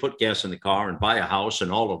say, put gas in the car and buy a house and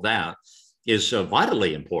all of that is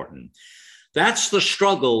vitally important. That's the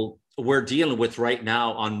struggle we're dealing with right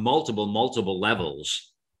now on multiple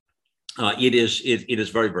levels. It is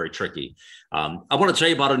very, very tricky. I want to tell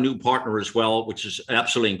you about a new partner as well, which is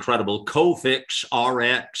absolutely incredible.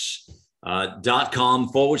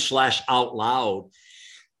 cofixrx.com/out loud.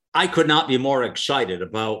 I could not be more excited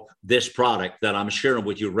about this product that I'm sharing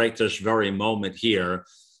with you right this very moment here.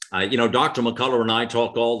 Dr. McCullough and I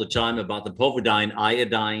talk all the time about the povidone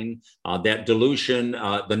iodine, that dilution,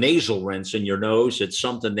 the nasal rinse in your nose. It's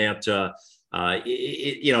something that,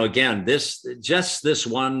 again, this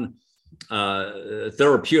one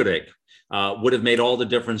therapeutic would have made all the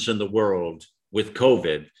difference in the world with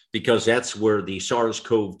COVID, because that's where the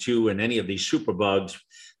SARS-CoV-2 and any of these superbugs,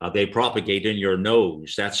 they propagate in your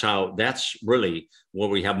nose. That's really where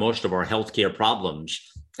we have most of our healthcare problems.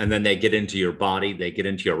 And then they get into your body, they get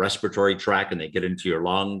into your respiratory tract, and they get into your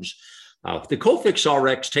lungs. The Cofix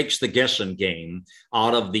RX takes the guessing game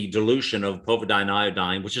out of the dilution of povidone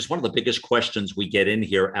iodine, which is one of the biggest questions we get in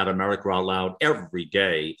here at America Out Loud every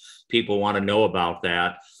day. People want to know about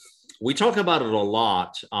that. We talk about it a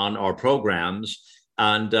lot on our programs,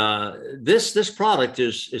 and this product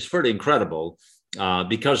is fairly incredible.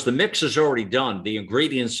 Because the mix is already done. The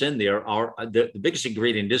ingredients in there are, the biggest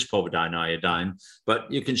ingredient is povidone iodine,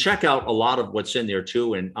 but you can check out a lot of what's in there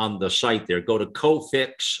too. And on the site there, go to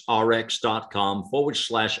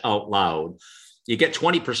cofixrx.com/out loud. You get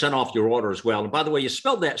 20% off your order as well. And by the way, you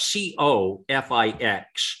spell that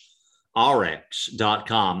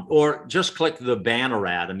COFIXRX.com, or just click the banner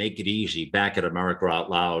ad and make it easy back at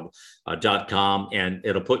AmericaOutloud.com, and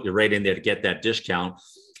it'll put you right in there to get that discount.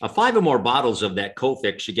 5 or more bottles of that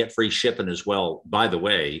Cofix, you get free shipping as well, by the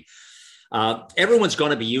way. Everyone's going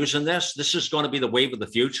to be using this. This is going to be the wave of the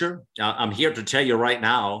future. I'm here to tell you right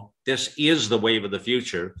now, this is the wave of the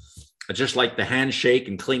future. Just like the handshake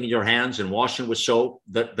and cleaning your hands and washing with soap,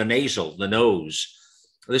 the nasal, the nose.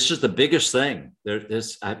 This is the biggest thing.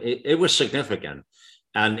 It was significant,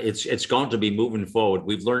 and it's going to be moving forward.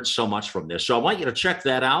 We've learned so much from this. So I want you to check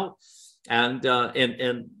that out. And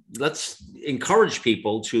let's encourage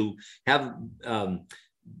people to have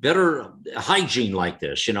better hygiene like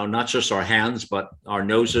this, not just our hands, but our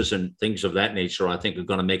noses and things of that nature. I think are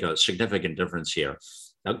going to make a significant difference here.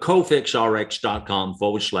 Now,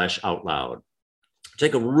 cofixrx.com/out loud.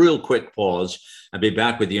 Take a real quick pause and be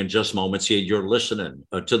back with you in just moments here. You're listening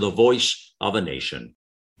to the voice of a nation.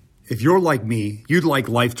 If you're like me, you'd like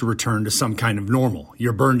life to return to some kind of normal.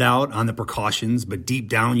 You're burned out on the precautions, but deep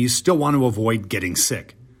down, you still want to avoid getting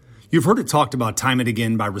sick. You've heard it talked about time and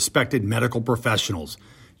again by respected medical professionals.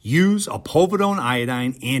 Use a povidone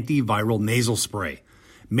iodine antiviral nasal spray.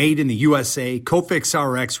 Made in the USA, Cofix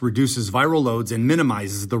RX reduces viral loads and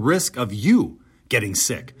minimizes the risk of you getting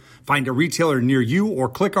sick. Find a retailer near you or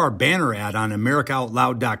click our banner ad on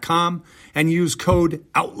AmericaOutloud.com and use code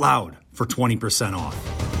OUTLOUD for 20% off.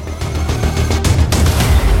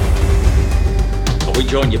 We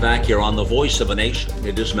join you back here on The Voice of a Nation.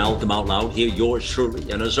 It is Malcolm Out Loud here, yours truly.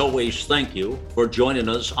 And as always, thank you for joining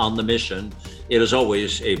us on the mission. It is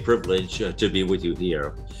always a privilege to be with you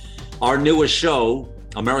here. Our newest show,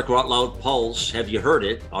 America Out Loud Pulse. Have you heard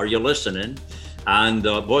it? Are you listening? And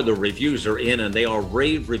boy, the reviews are in, and they are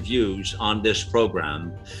rave reviews on this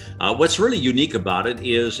program. What's really unique about it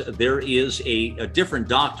is there is a different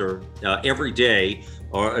doctor every day,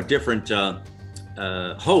 or a different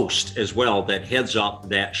host as well that heads up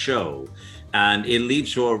that show. And it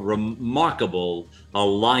leads to a remarkable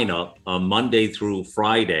lineup Monday through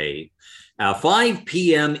Friday, 5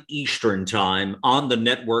 p.m. Eastern time on the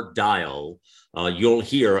network dial. You'll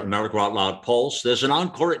hear America Out Loud Pulse. There's an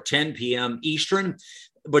encore at 10 p.m. Eastern,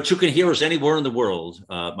 but you can hear us anywhere in the world,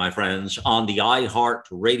 my friends, on the iHeart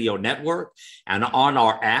Radio Network and on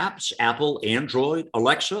our apps, Apple, Android,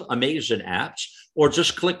 Alexa, amazing apps, or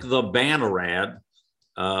just click the banner ad,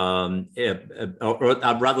 or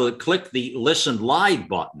rather click the Listen Live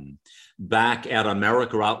button back at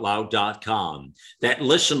AmericaOutloud.com. That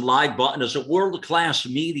Listen Live button is a world-class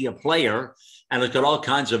media player, and it's got all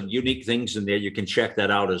kinds of unique things in there. You can check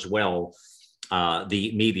that out as well,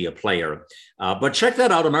 the media player. But check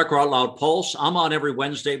that out, America Out Loud Pulse. I'm on every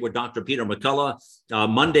Wednesday with Dr. Peter McCullough.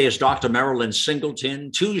 Monday is Dr. Marilyn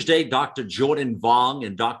Singleton. Tuesday, Dr. Jordan Vong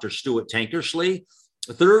and Dr. Stuart Tankersley.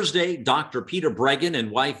 Thursday, Dr. Peter Bregan and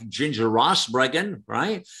wife Ginger Ross Bregan,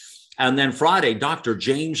 right? And then Friday, Dr.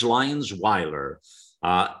 James Lyons Weiler.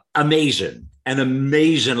 Amazing, an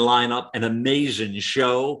amazing lineup, an amazing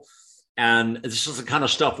show. And this is the kind of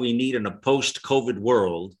stuff we need in a post-COVID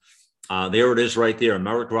world. There it is right there,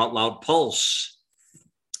 America Out Loud Pulse.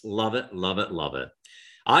 Love it, love it, love it.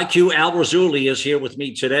 IQ Al Razuli is here with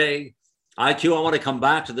me today. IQ, I want to come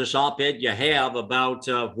back to this op-ed you have about,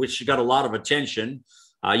 which got a lot of attention.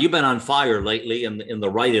 You've been on fire lately in the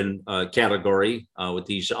write-in category with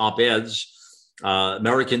these op-eds.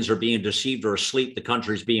 Americans are being deceived or asleep. The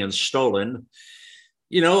country's being stolen.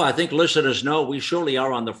 I think listeners know we surely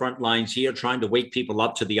are on the front lines here trying to wake people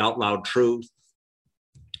up to the out loud truth.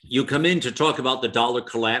 You come in to talk about the dollar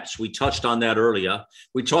collapse. We touched on that earlier.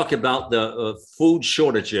 We talk about the food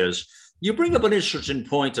shortages. You bring up an interesting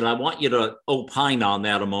point, and I want you to opine on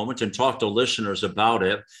that a moment and talk to listeners about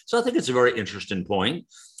it. So I think it's a very interesting point.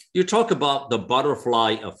 You talk about the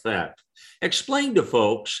butterfly effect. Explain to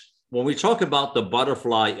folks, when we talk about the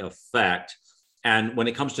butterfly effect, and when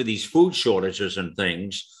it comes to these food shortages and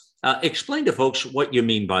things, explain to folks what you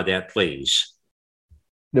mean by that, please.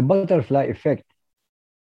 The butterfly effect,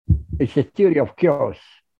 it's a theory of chaos.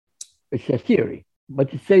 It's a theory,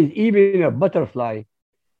 but it says even a butterfly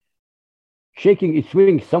shaking its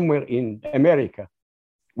wings somewhere in America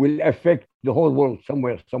will affect the whole world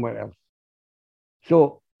somewhere else.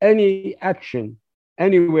 So any action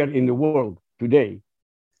anywhere in the world today,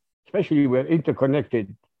 especially we're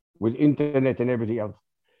interconnected with internet and everything else,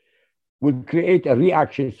 will create a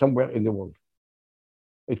reaction somewhere in the world.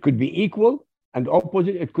 It could be equal and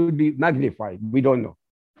opposite. It could be magnified. We don't know.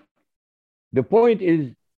 The point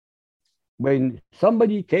is, when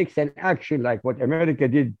somebody takes an action like what America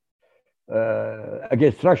did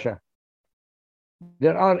against Russia,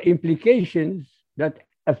 there are implications that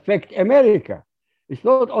affect America. It's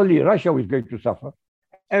not only Russia who is going to suffer.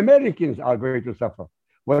 Americans are going to suffer.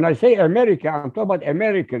 When I say America, I'm talking about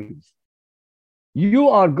Americans. You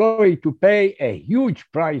are going to pay a huge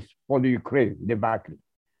price for the Ukraine debacle.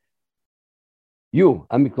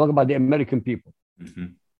 I'm talking about the American people. Mm-hmm.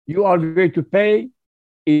 You are going to pay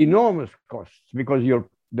enormous costs because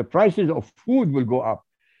the prices of food will go up.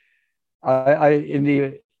 In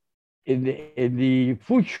the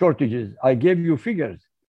food shortages, I gave you figures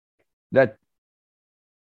that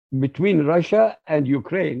between Russia and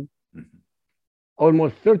Ukraine,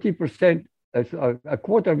 almost 30%, a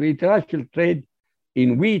quarter of the international trade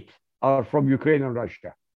in wheat are from Ukraine and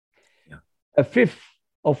Russia. Yeah. A fifth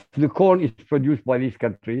of the corn is produced by these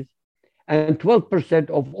countries, and 12%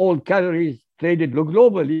 of all calories traded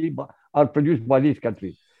globally are produced by these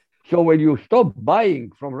countries. So when you stop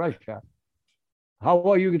buying from Russia, how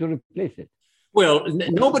are you going to replace it? Well,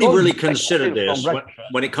 nobody really considered this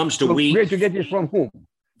when it comes to wheat. Where to get it from whom? Food.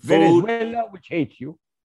 Venezuela, which hates you.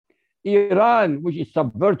 Iran, which is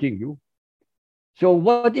subverting you. So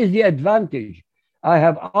what is the advantage? I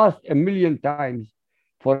have asked 1 million times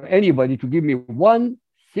for anybody to give me one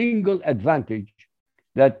single advantage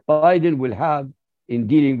that Biden will have in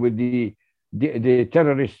dealing with the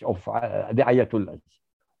terrorists of the Ayatollahs.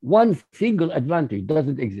 One single advantage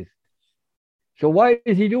doesn't exist. So why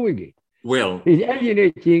is he doing it? Well, he's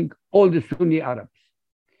alienating all the Sunni Arabs,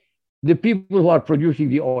 the people who are producing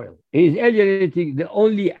the oil. He's alienating the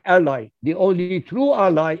only ally, the only true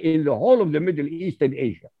ally in the whole of the Middle East and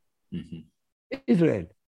Asia, Israel.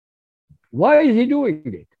 Why is he doing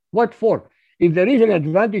it? What for? If there is an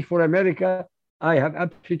advantage for America, I have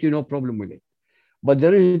absolutely no problem with it. But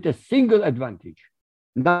there isn't a single advantage,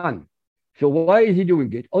 none. So why is he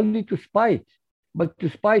doing it? Only to spite. But to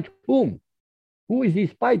spite whom? Who is he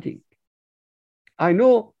spiting? I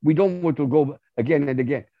know we don't want to go again and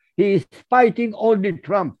again. He is spiting only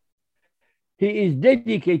Trump. He is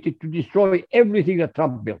dedicated to destroy everything that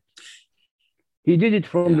Trump built. He did it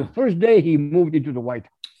from the first day he moved into the White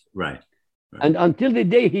House. Right. And until the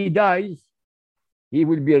day he dies, he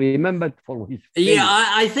will be remembered for his failure. Yeah,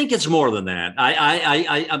 I think it's more than that.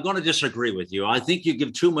 I'm going to disagree with you. I think you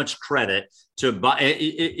give too much credit to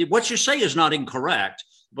what you say is not incorrect,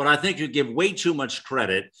 but I think you give way too much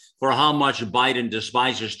credit for how much Biden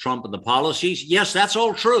despises Trump and the policies. Yes, that's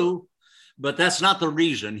all true, but that's not the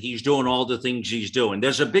reason he's doing all the things he's doing.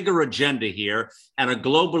 There's a bigger agenda here and a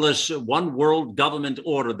globalist one world government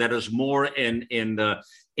order that is more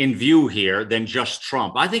in view here than just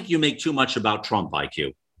Trump. I think you make too much about Trump,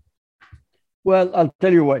 IQ. Well, I'll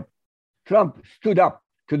tell you what. Trump stood up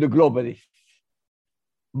to the globalists.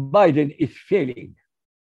 Biden is failing.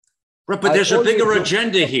 But there's a bigger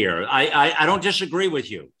agenda here. I don't disagree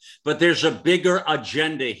with you, but there's a bigger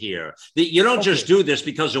agenda here. You don't just do this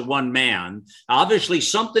because of one man. Obviously,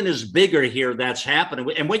 something is bigger here that's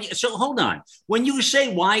happening. And so hold on. When you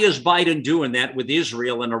say, why is Biden doing that with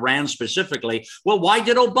Israel and Iran specifically? Well, why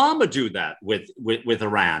did Obama do that with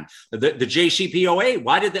Iran? The JCPOA,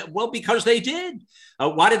 why did that? Well, because they did.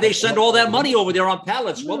 Why did they send all that money over there on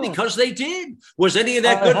pallets? Well, because they did. Was any of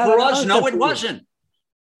that good for us? No, it wasn't.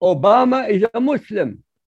 Obama is a Muslim.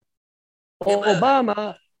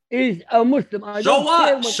 Obama is a Muslim. So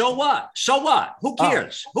what? So what? Who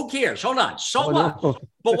cares? Who cares? Hold on. So what?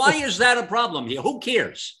 But why is that a problem here? Who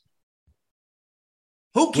cares?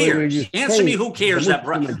 Who cares? Answer me. Who cares that?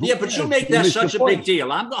 Yeah, but you make that such a big deal.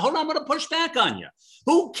 Hold on. I'm going to push back on you.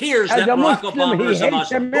 Who cares that Barack Obama is a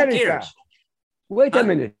Muslim? Who cares? Wait a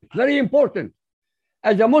minute. Very important.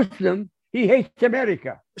 As a Muslim, he hates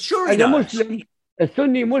America. Sure he As does. a Muslim, a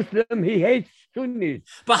Sunni Muslim, he hates Sunnis.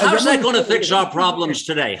 But As how's a that going to Muslim, fix he our hates problems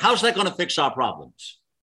today? How's that going to fix our problems?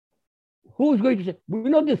 Who's going to say? We're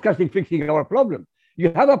not discussing fixing our problem.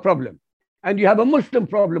 You have a problem, and you have a Muslim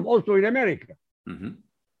problem also in America,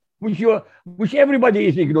 which everybody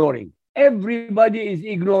is ignoring. Everybody is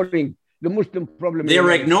ignoring the Muslim problem.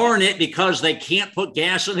 They're ignoring it because they can't put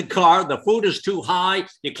gas in the car. The food is too high.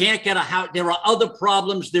 You can't get a house. There are other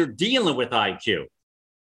problems they're dealing with, IQ.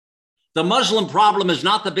 The Muslim problem is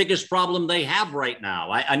not the biggest problem they have right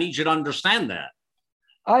now. I need you to understand that.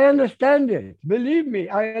 I understand it. Believe me,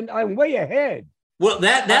 I'm way ahead. Well,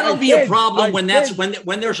 that'll be a problem when there's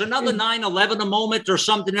another 9/11 a moment or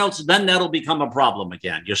something else. Then that'll become a problem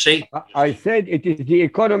again. You see? I said it is the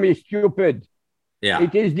economy, stupid. Yeah,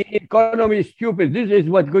 it is the economy, stupid. This is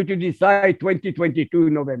what's going to decide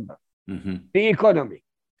 2022 November. The economy.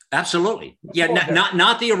 Absolutely. Yeah,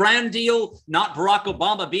 not the Iran deal, not Barack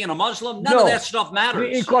Obama being a Muslim. None of that stuff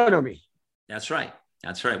matters. The economy. That's right.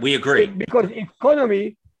 That's right. We agree. Because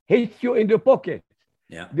economy hits you in the pocket.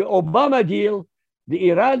 Yeah. The Obama deal, the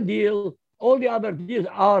Iran deal, all the other deals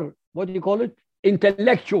are, what do you call it?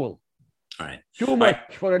 Intellectual. All right. Too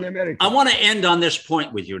much for an American. I want to end on this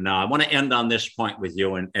point with you now. I want to end on this point with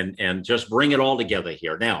you and just bring it all together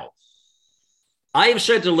here. Now, I have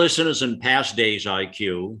said to listeners in past days,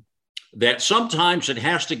 IQ, that sometimes it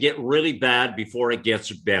has to get really bad before it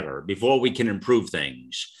gets better, before we can improve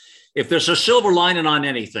things. If there's a silver lining on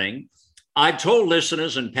anything, I've told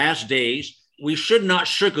listeners in past days, we should not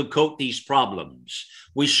sugarcoat these problems.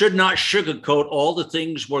 We should not sugarcoat all the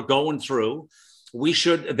things we're going through.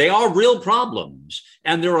 They are real problems,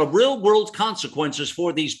 and there are real world consequences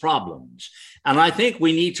for these problems. And I think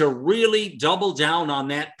we need to really double down on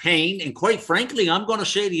that pain. And quite frankly, I'm going to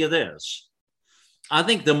say to you this. I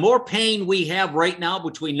think the more pain we have right now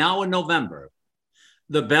between now and November,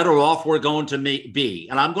 the better off we're going to be.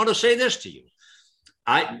 And I'm going to say this to you.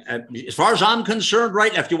 As far as I'm concerned,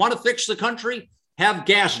 right, if you want to fix the country, have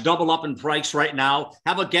gas double up in price right now,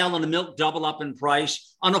 have a gallon of milk double up in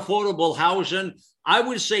price, unaffordable housing. I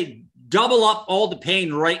would say double up all the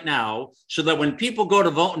pain right now so that when people go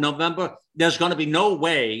to vote in November, there's going to be no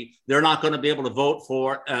way they're not going to be able to vote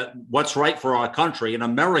for what's right for our country, an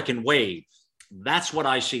American way. That's what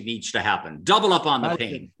I see needs to happen. Double up on the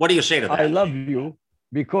pain. What do you say to that? I love you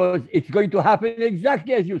because it's going to happen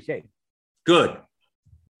exactly as you said. Good.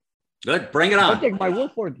 Bring it on. Don't take my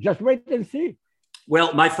word for it. Just wait and see.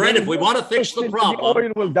 Well, my friend, if we want to fix the problem, the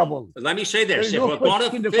oil will double. Let me say this. If we're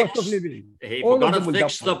going to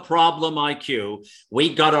fix the problem, IQ,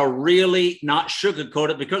 we got to really not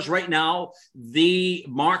sugarcoat it, because right now the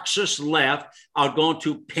Marxist left are going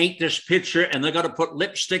to paint this picture and they're going to put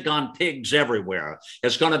lipstick on pigs everywhere.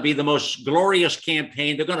 It's going to be the most glorious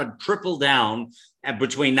campaign. They're going to triple down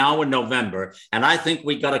between now and November. And I think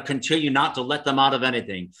we got to continue not to let them out of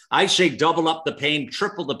anything. I say double up the pain,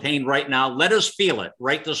 triple the pain right now. Let us feel it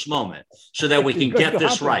right this moment so that we can get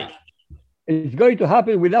this right. It's going to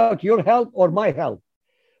happen without your help or my help,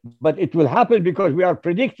 but it will happen because we are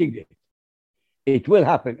predicting it. It will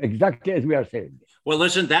happen exactly as we are saying. Well,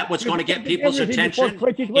 listen, that's what's going to get people's attention.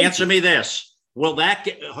 Answer me this. Will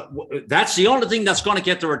that's the only thing that's going to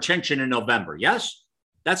get their attention in November. Yes,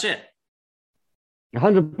 that's it.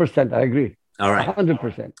 100%. I agree. All right.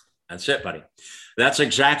 100%. That's it, buddy. That's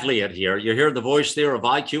exactly it here. You hear the voice there of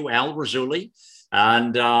IQ, Al Rassooli.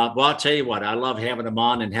 And well, I'll tell you what, I love having him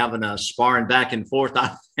on and having a sparring back and forth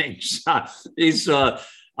on things. He's a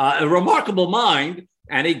remarkable mind,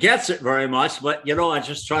 and he gets it very much. But, I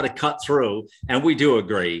just try to cut through, and we do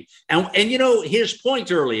agree. And his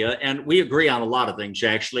point earlier, and we agree on a lot of things,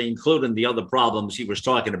 actually, including the other problems he was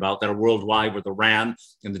talking about that are worldwide with Iran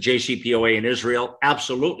and the JCPOA in Israel.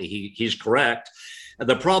 Absolutely, he's correct.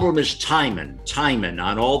 The problem is timing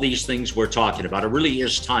on all these things we're talking about. It really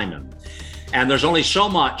is timing. And there's only so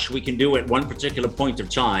much we can do at one particular point of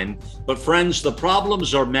time. But friends, the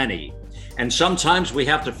problems are many. And sometimes we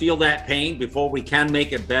have to feel that pain before we can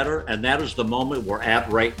make it better. And that is the moment we're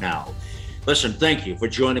at right now. Listen, thank you for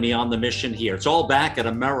joining me on the mission here. It's all back at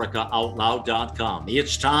AmericaOutloud.com.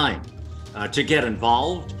 It's time to get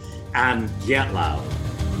involved and get loud.